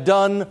what I have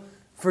done,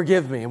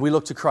 forgive me. And we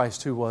look to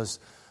Christ, who was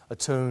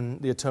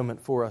the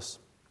atonement for us.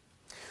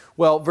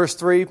 Well, verse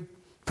 3,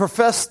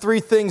 profess 3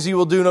 things you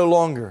will do no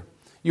longer.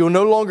 You will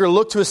no longer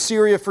look to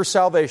Assyria for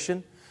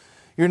salvation.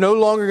 You're no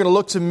longer going to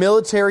look to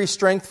military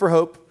strength for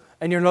hope.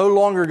 And you're no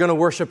longer going to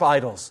worship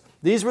idols.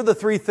 These were the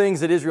 3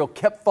 things that Israel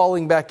kept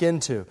falling back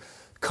into.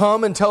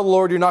 Come and tell the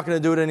Lord you're not going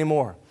to do it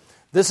anymore.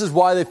 This is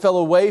why they fell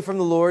away from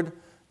the Lord.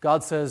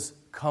 God says,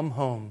 come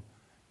home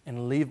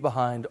and leave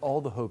behind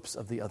all the hopes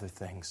of the other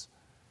things.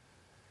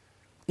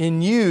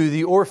 In you,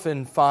 the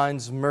orphan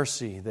finds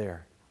mercy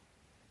there.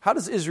 How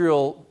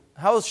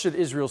should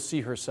Israel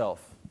see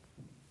herself?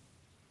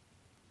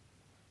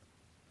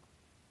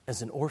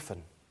 As an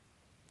orphan.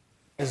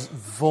 As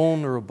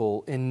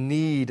vulnerable, in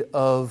need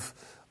of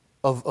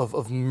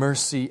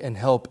mercy and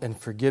help and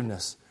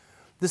forgiveness.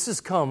 This has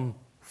come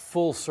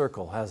full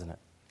circle, hasn't it?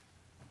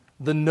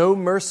 The no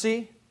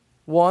mercy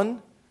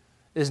one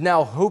is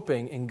now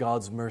hoping in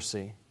God's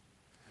mercy.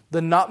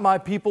 The not my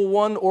people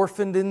one,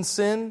 orphaned in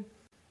sin,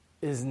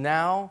 is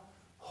now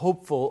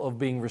hopeful of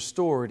being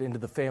restored into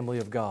the family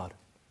of God.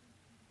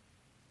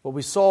 What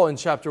we saw in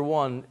chapter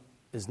 1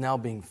 is now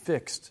being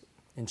fixed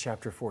in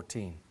chapter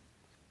 14.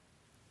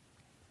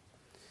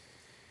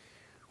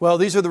 Well,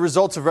 these are the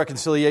results of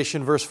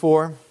reconciliation, verse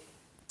 4.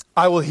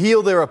 I will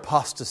heal their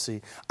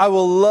apostasy. I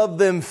will love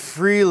them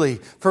freely,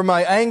 for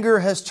my anger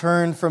has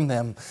turned from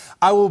them.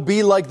 I will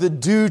be like the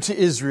dew to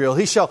Israel.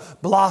 He shall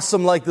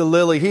blossom like the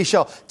lily. He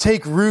shall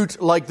take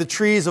root like the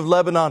trees of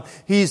Lebanon.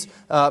 His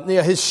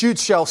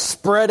shoots shall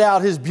spread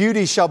out. His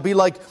beauty shall be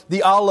like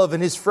the olive,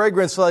 and his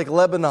fragrance like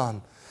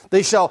Lebanon.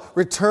 They shall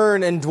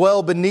return and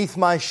dwell beneath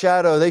my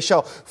shadow. They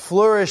shall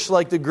flourish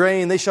like the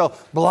grain. They shall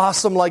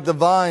blossom like the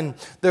vine.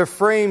 Their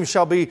frame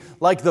shall be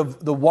like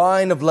the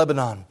wine of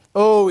Lebanon.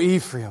 O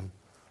Ephraim,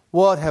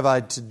 what have I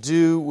to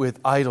do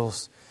with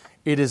idols?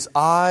 It is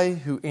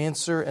I who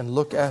answer and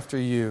look after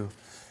you.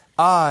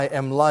 I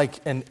am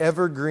like an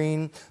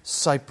evergreen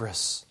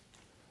cypress.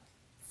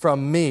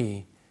 From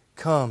me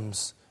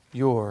comes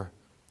your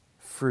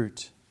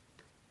fruit.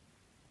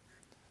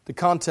 The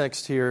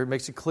context here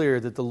makes it clear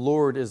that the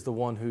Lord is the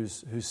one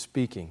who's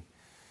speaking.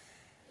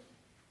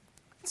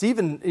 It's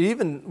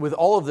even with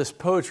all of this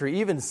poetry,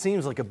 even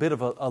seems like a bit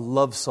of a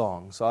love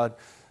song. So,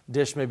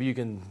 Dish, maybe you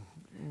can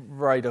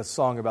write a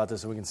song about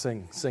this and we can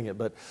sing it.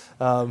 But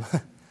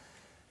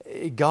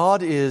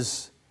God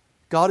is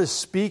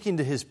speaking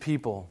to His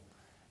people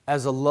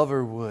as a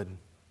lover would,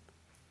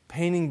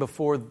 painting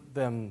before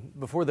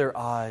their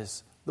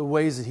eyes, the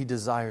ways that He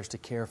desires to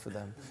care for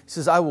them. He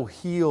says, I will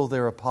heal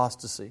their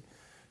apostasy.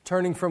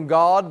 Turning from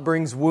God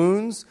brings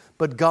wounds,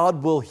 but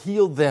God will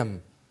heal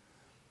them.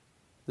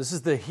 This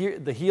is the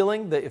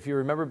healing that, if you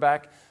remember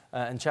back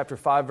in chapter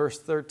 5, verse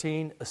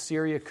 13,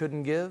 Assyria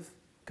couldn't give.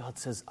 God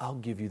says, I'll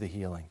give you the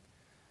healing.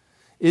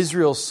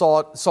 Israel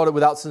sought it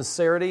without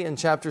sincerity in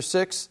chapter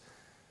 6,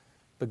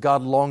 but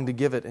God longed to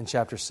give it in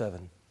chapter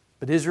 7.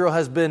 But Israel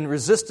has been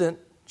resistant,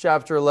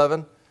 chapter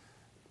 11,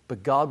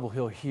 but God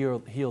will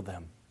heal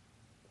them.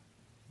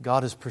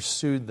 God has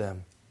pursued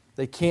them.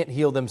 They can't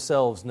heal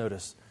themselves,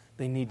 notice.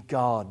 They need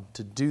God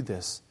to do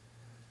this.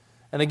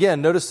 And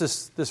again, notice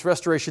this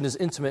restoration is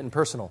intimate and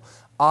personal.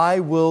 I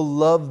will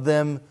love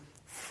them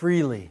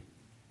freely.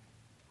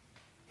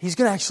 He's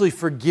going to actually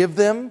forgive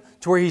them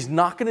to where He's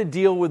not going to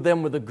deal with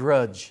them with a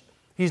grudge.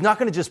 He's not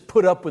going to just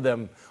put up with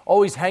them,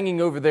 always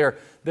hanging over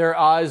their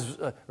eyes.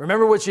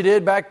 Remember what you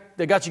did back,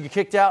 they got you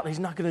kicked out? He's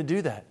not going to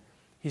do that.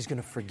 He's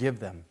going to forgive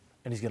them,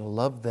 and He's going to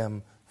love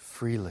them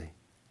freely.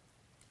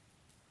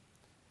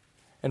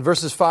 And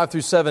verses 5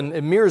 through 7,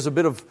 it mirrors a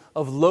bit of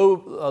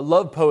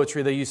love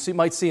poetry that you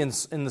might see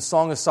in the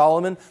Song of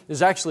Solomon.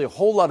 There's actually a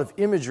whole lot of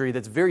imagery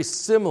that's very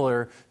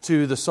similar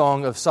to the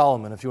Song of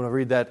Solomon. If you want to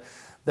read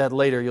that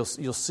later, you'll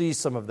see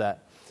some of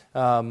that.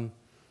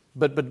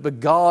 But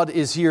God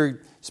is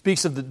here,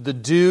 speaks of the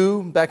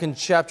dew back in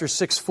chapter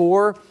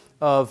 6:4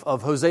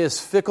 of Hosea's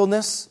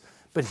fickleness.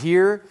 But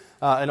here,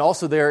 and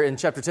also there in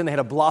chapter 10, they had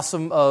a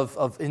blossom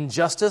of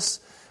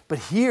injustice. But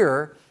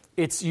here,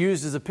 it's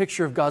used as a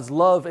picture of God's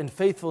love and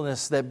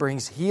faithfulness that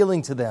brings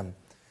healing to them.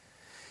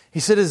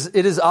 He said,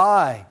 it is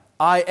I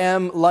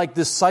am like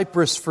this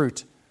cypress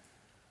fruit.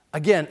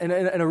 Again, in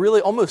a really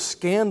almost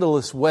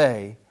scandalous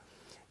way,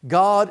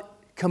 God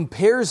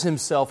compares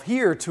Himself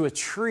here to a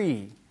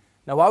tree.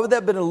 Now, why would that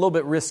have been a little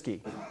bit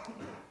risky?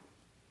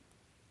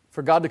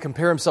 For God to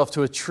compare Himself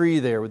to a tree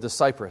there with the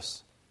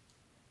cypress.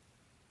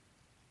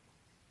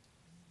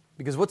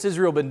 Because what's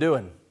Israel been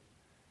doing?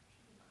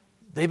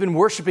 They've been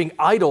worshiping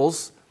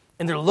idols,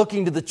 and they're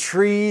looking to the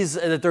trees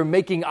that they're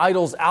making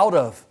idols out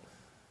of.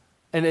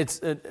 And it's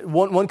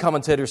one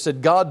commentator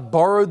said, God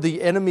borrowed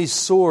the enemy's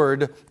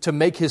sword to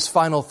make His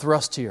final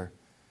thrust here.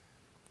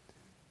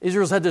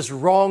 Israel's had this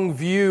wrong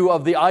view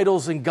of the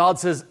idols, and God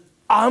says,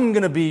 I'm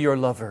going to be your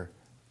lover.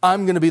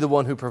 I'm going to be the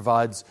one who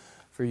provides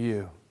for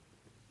you.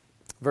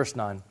 Verse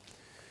 9.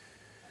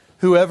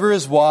 Whoever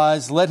is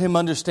wise, let him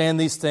understand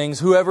these things.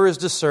 Whoever is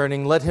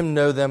discerning, let him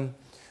know them.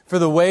 For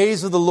the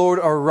ways of the Lord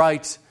are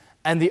right,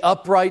 and the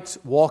upright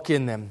walk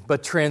in them,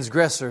 but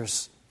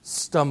transgressors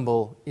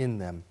stumble in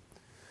them.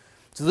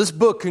 So this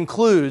book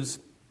concludes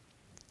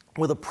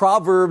with a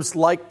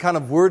Proverbs-like kind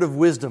of word of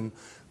wisdom,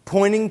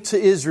 pointing to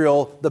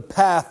Israel the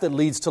path that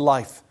leads to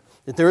life.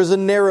 That there is a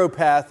narrow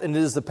path, and it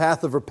is the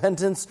path of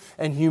repentance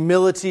and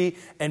humility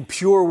and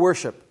pure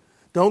worship.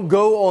 Don't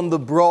go on the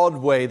broad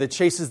way that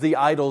chases the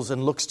idols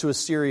and looks to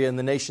Assyria and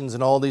the nations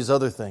and all these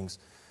other things.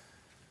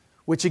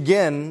 Which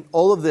again,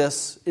 all of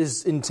this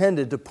is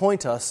intended to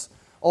point us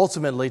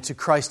ultimately to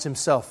Christ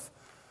Himself.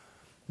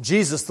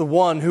 Jesus, the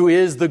one who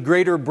is the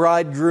greater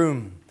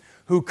bridegroom,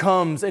 who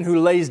comes and who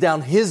lays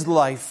down His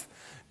life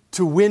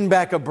to win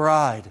back a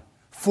bride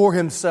for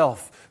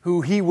Himself,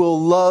 who He will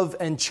love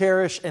and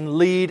cherish and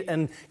lead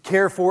and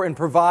care for and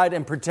provide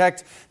and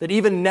protect. That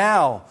even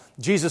now,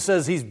 Jesus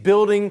says He's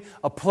building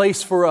a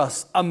place for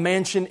us, a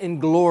mansion in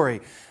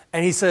glory.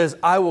 And he says,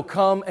 I will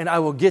come and I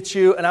will get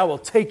you and I will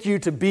take you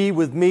to be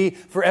with me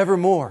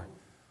forevermore.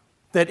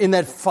 That in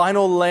that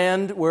final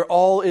land where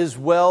all is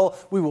well,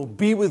 we will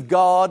be with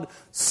God,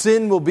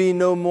 sin will be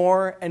no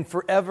more, and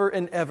forever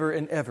and ever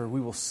and ever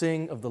we will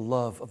sing of the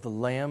love of the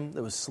Lamb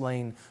that was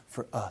slain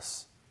for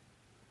us.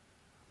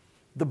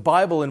 The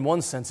Bible, in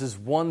one sense, is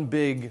one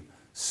big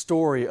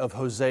story of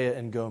Hosea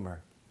and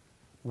Gomer.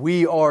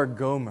 We are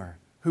Gomer,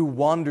 who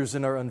wanders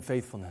in our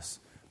unfaithfulness.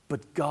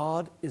 But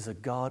God is a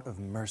God of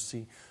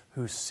mercy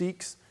who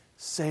seeks,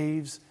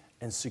 saves,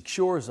 and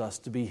secures us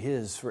to be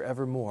His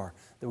forevermore,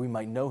 that we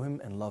might know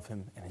Him and love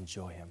Him and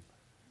enjoy Him.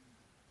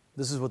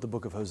 This is what the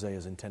book of Hosea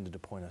is intended to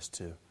point us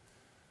to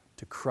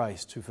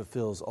Christ who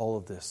fulfills all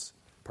of this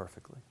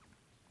perfectly.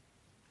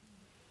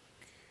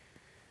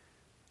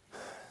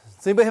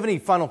 Does anybody have any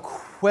final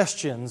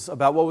questions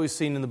about what we've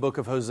seen in the book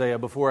of Hosea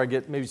before I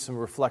get maybe some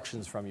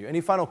reflections from you?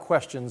 Any final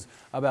questions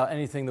about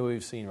anything that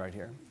we've seen right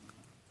here?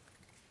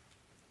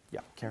 Yeah,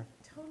 Karen?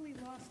 Totally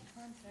lost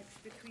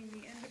context between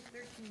the end of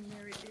 13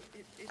 there.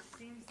 It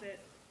seems that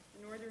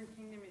the northern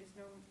kingdom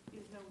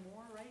is no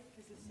more, right?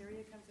 Because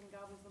Assyria comes and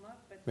gobbles them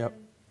up.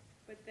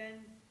 But then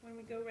when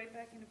we go right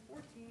back into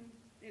 14,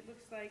 it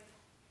looks like...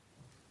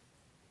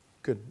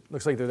 Good.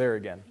 Looks like they're there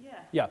again. Yeah.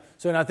 Yeah.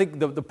 So, and I think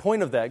the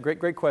point of that,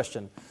 great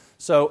question.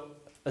 So,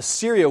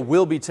 Assyria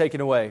will be taken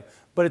away,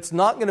 but it's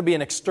not going to be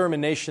an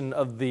extermination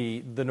of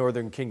the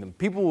northern kingdom.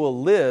 People will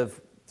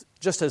live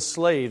just as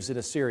slaves in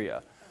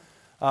Assyria.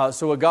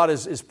 So what God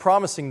is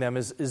promising them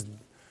is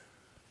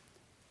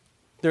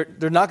they're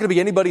not going to be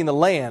anybody in the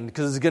land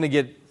because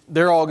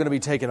they're all going to be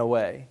taken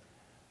away.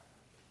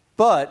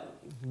 But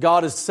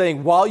God is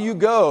saying, while you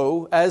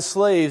go as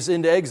slaves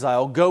into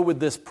exile, go with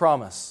this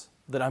promise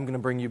that I'm going to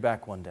bring you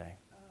back one day.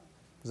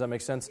 Does that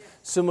make sense? Yes.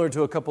 Similar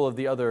to a couple of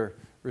the other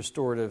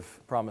restorative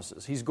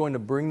promises. He's going to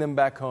bring them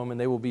back home and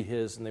they will be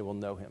His and they will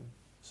know Him.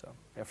 So,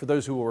 yeah, for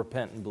those who will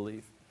repent and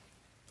believe.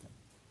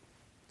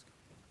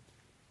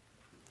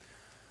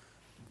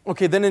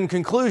 Okay, then in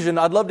conclusion,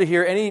 I'd love to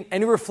hear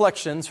any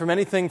reflections from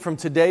anything from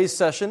today's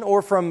session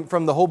or from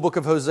the whole book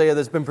of Hosea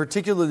that's been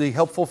particularly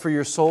helpful for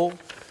your soul.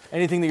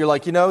 Anything that you're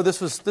like,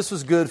 this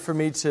was good for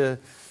me to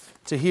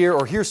hear,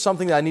 or here's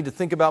something that I need to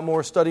think about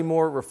more, study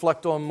more,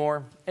 reflect on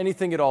more.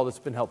 Anything at all that's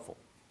been helpful.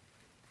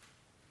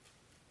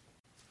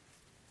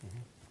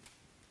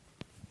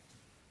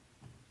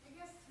 I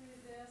guess through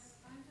this,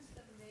 I'm just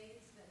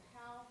amazed at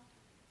how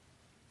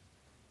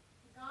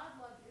God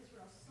loved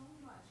Israel so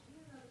much,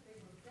 even though they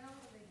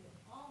rebelled and they did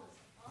all this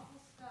awful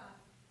stuff,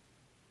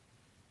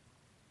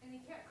 and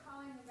He kept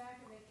calling them back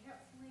and they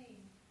kept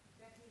fleeing,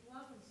 that He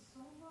loved them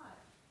so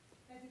much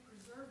that He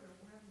preserved a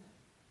remnant.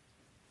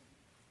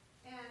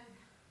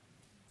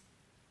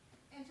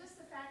 And just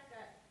the fact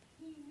that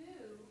He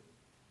knew,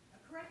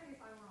 correct me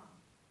if I'm wrong,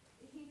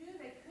 He knew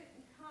they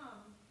couldn't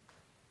come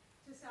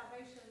to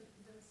salvation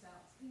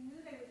themselves. He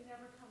knew they would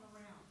never come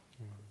around.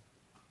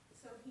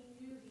 So He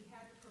knew He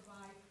had to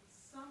provide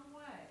some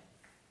way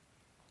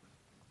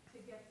to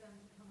get them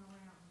to come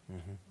around,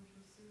 which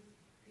was through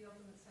the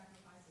ultimate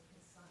sacrifice of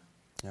His Son.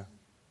 Yeah,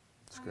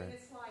 that's great. I mean,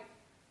 it's like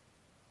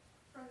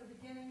from the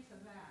beginning to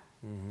that,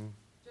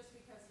 just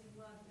because He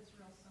loved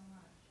Israel so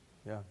much.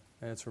 Yeah,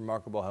 and it's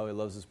remarkable how He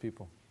loves His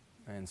people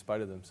in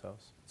spite of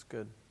themselves. It's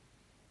good.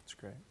 It's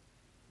great.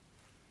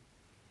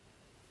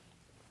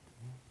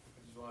 I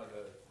just wanted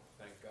to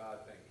thank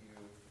God, thank you,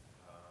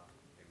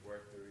 He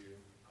worked through you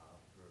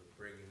for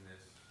bringing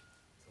this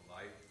to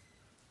life.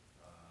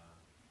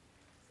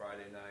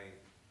 Friday night,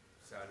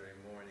 Saturday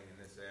morning in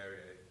this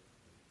area,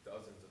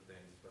 dozens of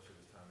things, especially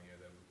this time of year,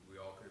 that we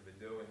all could have been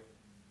doing,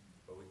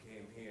 but we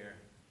came here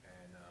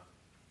and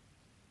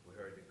we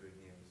heard the good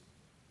news.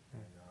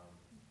 And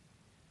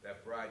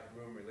that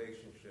bride-groom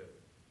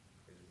relationship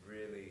is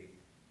really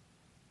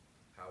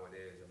how it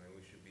is. I mean,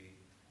 we should be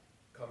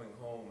coming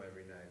home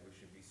every night. We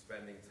should be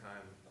spending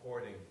time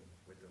courting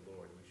with the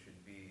Lord. We should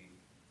be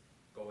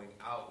going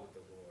out with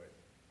the Lord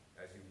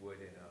as you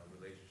would in a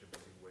relationship,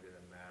 as you would in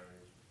a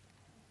marriage,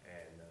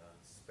 and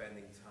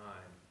spending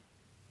time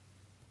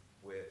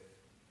with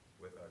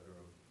our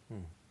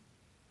groom.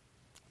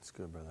 It's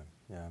good, brother.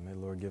 Yeah, may the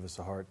Lord give us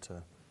a heart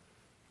to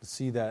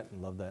see that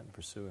and love that and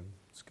pursue Him.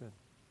 It's good.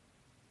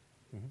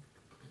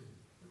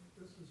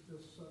 This is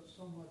just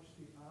so much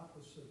the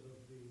opposite of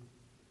the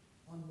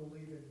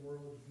unbelieving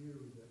worldview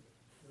that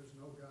there's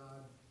no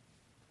God,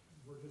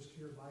 we're just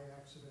here by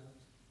accident,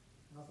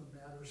 nothing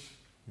matters.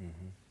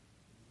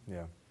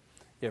 Yeah.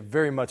 Yeah,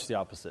 very much the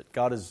opposite.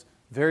 God is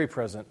very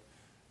present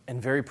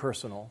and very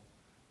personal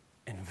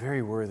and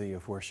very worthy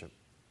of worship.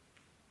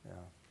 Yeah.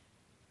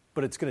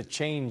 But it's got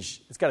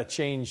to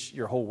change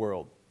your whole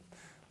world.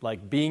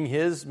 Like being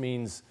His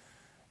means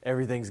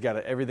everything's got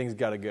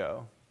to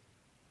go.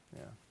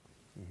 Yeah.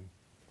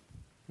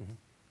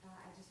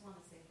 I just want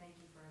to say thank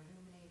you for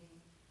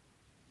illuminating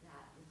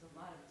that with a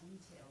lot of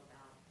detail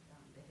about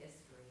the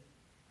history,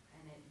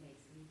 and it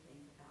makes me think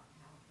about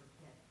how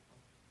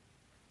forgetful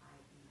I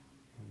am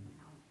and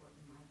how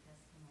important my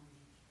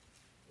testimony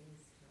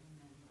is to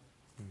remember.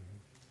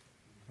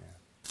 Yeah.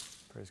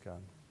 Praise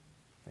God.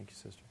 Thank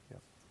you, sister.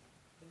 Yep.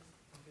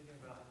 I'm thinking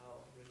about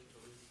how rich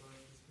of a resource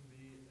this can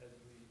be as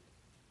we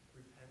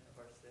repent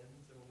of our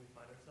sins and when we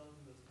find ourselves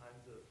in those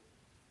times of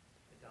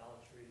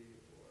idolatry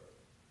or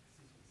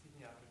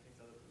seeking after things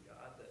other than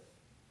God, that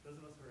those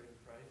of us who are in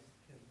Christ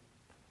can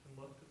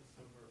look to the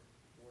silver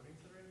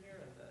warnings that are in here,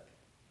 and that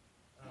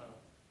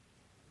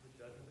the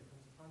judgment that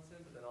comes upon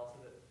sin, but then also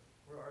that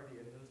we're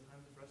already in those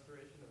times of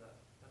restoration, and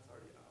that's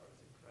already ours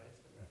in Christ,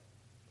 and that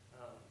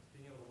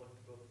being able to look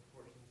to both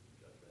portions of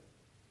judgment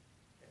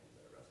and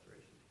the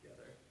restoration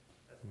together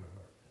as part of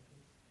our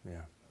repentance.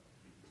 Yeah.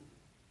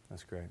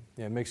 That's great.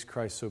 Yeah, it makes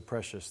Christ so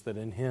precious that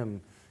in him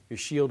you're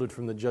shielded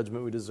from the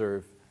judgment we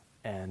deserve,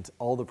 and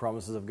all the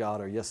promises of God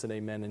are yes and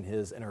amen in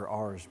his and are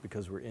ours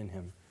because we're in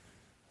him.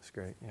 That's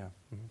great. Yeah.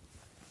 Mm-hmm.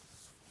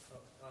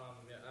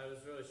 I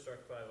was really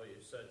struck by what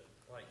you said,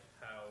 like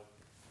how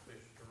we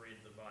should read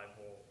the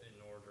Bible in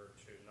order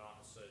to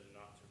not sin,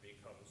 not to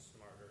become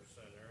smarter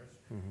sinners.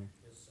 Mm-hmm.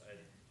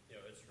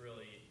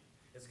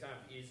 It's kind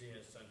of easy in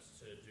a sense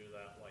to do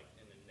that, like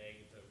in a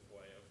negative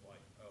way of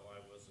like, oh,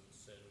 I was in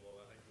sin. Well,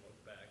 then I can look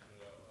back and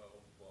go, oh,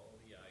 well,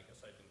 yeah, I guess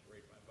I didn't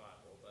read my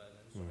Bible then,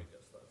 and so I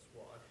guess that's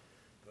why.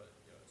 But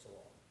it's a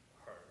lot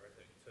harder, I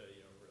think, to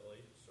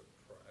really sort of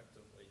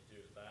proactively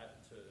do that,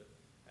 to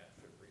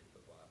actually read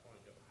the Bible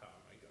and go, how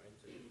am I going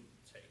to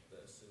take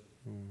this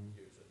and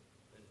use it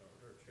in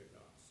order to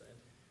not sin?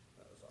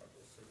 That was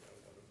obviously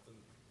one of the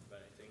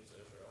many things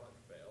Israel had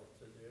failed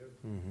to do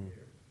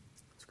here.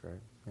 That's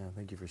great. Yeah,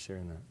 thank you for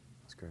sharing that.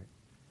 That's great.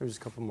 There's a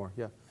couple more.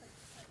 Yeah.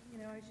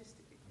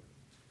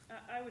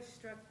 I was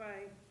struck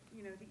by,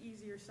 the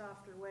easier,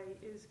 softer way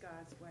is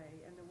God's way,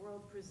 and the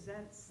world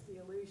presents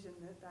the illusion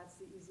that that's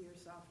the easier,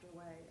 softer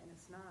way, and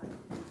it's not.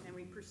 And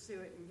we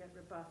pursue it and get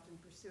rebuffed, and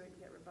pursue it and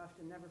get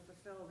rebuffed, and never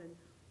fulfilled. And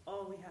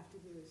all we have to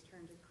do is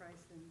turn to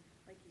Christ, and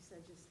like you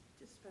said, just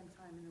spend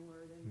time in the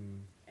Word.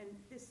 And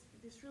this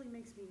really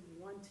makes me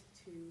want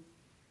to,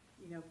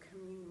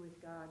 commune with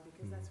God,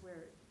 because that's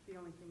where the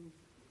only thing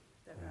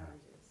that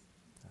matters is.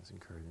 That's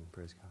encouraging.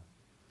 Praise God.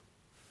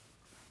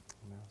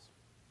 Anyone else?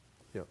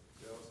 Yep.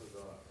 I also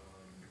thought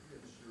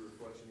just your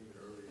reflection even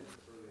early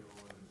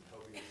on and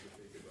helping us to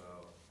think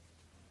about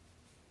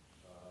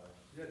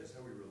just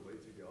how we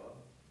relate to God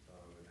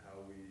and how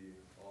we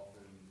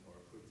often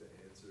are quick to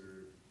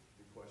answer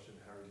the question,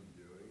 how are you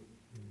doing,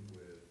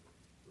 with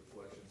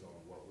reflections on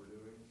what we're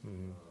doing.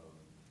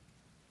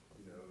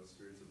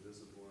 Spiritual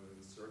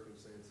disciplines,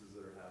 circumstances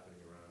that are happening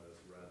around us,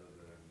 rather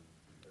than,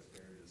 as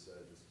Karen just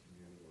said, just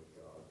communing with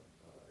God.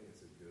 I think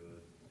it's a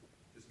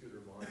good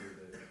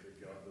reminder that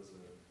God is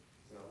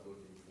not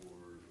looking for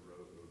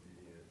rote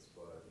obedience,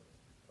 but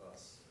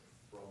us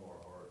from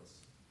our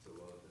hearts to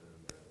love him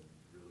and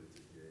really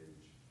to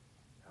gauge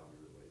how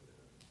we relate to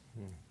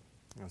him.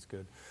 That's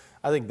good.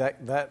 I think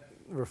that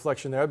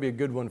reflection there would be a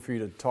good one for you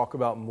to talk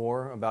about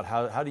more, about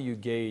how do you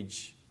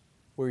gauge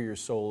where your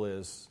soul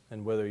is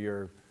and whether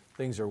your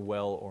things are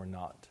well or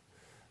not.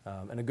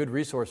 And a good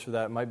resource for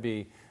that might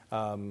be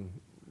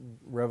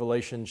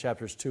Revelation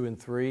chapters 2 and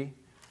 3.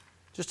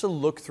 Just to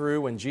look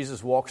through when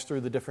Jesus walks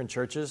through the different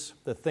churches,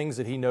 the things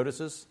that he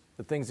notices,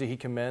 the things that he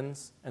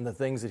commends, and the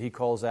things that he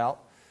calls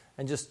out,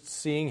 and just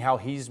seeing how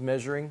he's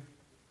measuring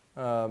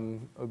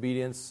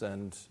obedience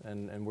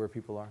and where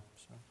people are.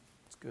 So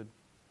it's good.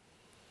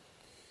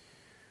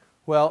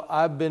 Well,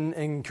 I've been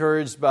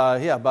encouraged by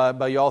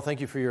y'all.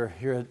 Thank you for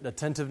your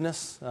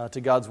attentiveness to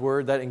God's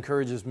Word. That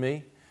encourages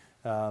me.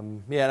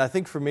 And I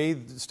think for me,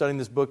 studying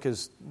this book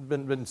has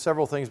been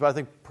several things, but I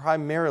think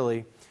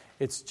primarily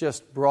it's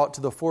just brought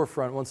to the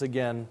forefront, once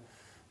again,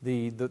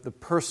 the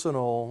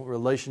personal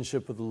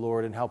relationship with the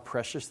Lord and how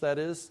precious that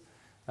is.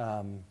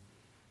 That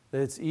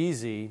it's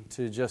easy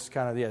to just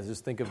kind of,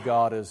 just think of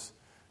God as,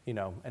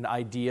 an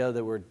idea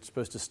that we're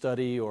supposed to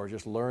study or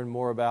just learn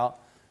more about,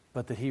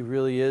 but that he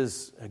really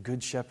is a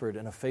good shepherd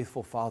and a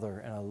faithful father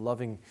and a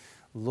loving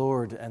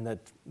Lord, and that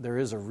there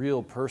is a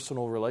real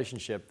personal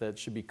relationship that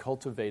should be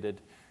cultivated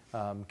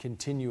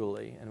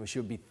continually, and we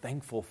should be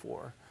thankful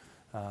for.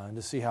 And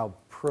to see how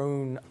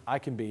prone I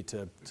can be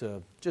to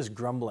just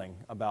grumbling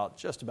about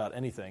just about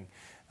anything,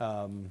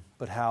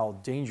 but how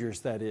dangerous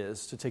that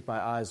is to take my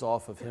eyes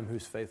off of him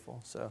who's faithful.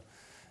 So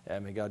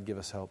may God give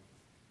us help.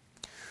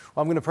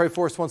 Well, I'm going to pray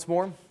for us once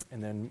more,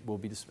 and then we'll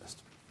be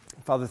dismissed.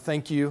 Father,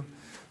 thank you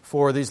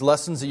for these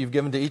lessons that you've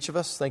given to each of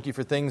us. Thank you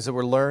for things that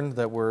were learned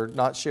that were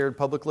not shared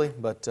publicly,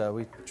 but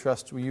we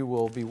trust you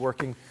will be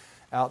working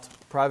out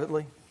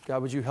privately.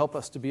 God, would you help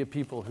us to be a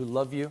people who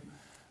love you,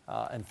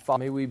 and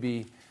may we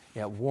be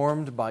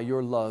warmed by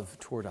your love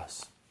toward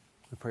us.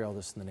 We pray all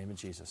this in the name of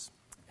Jesus.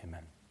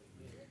 Amen.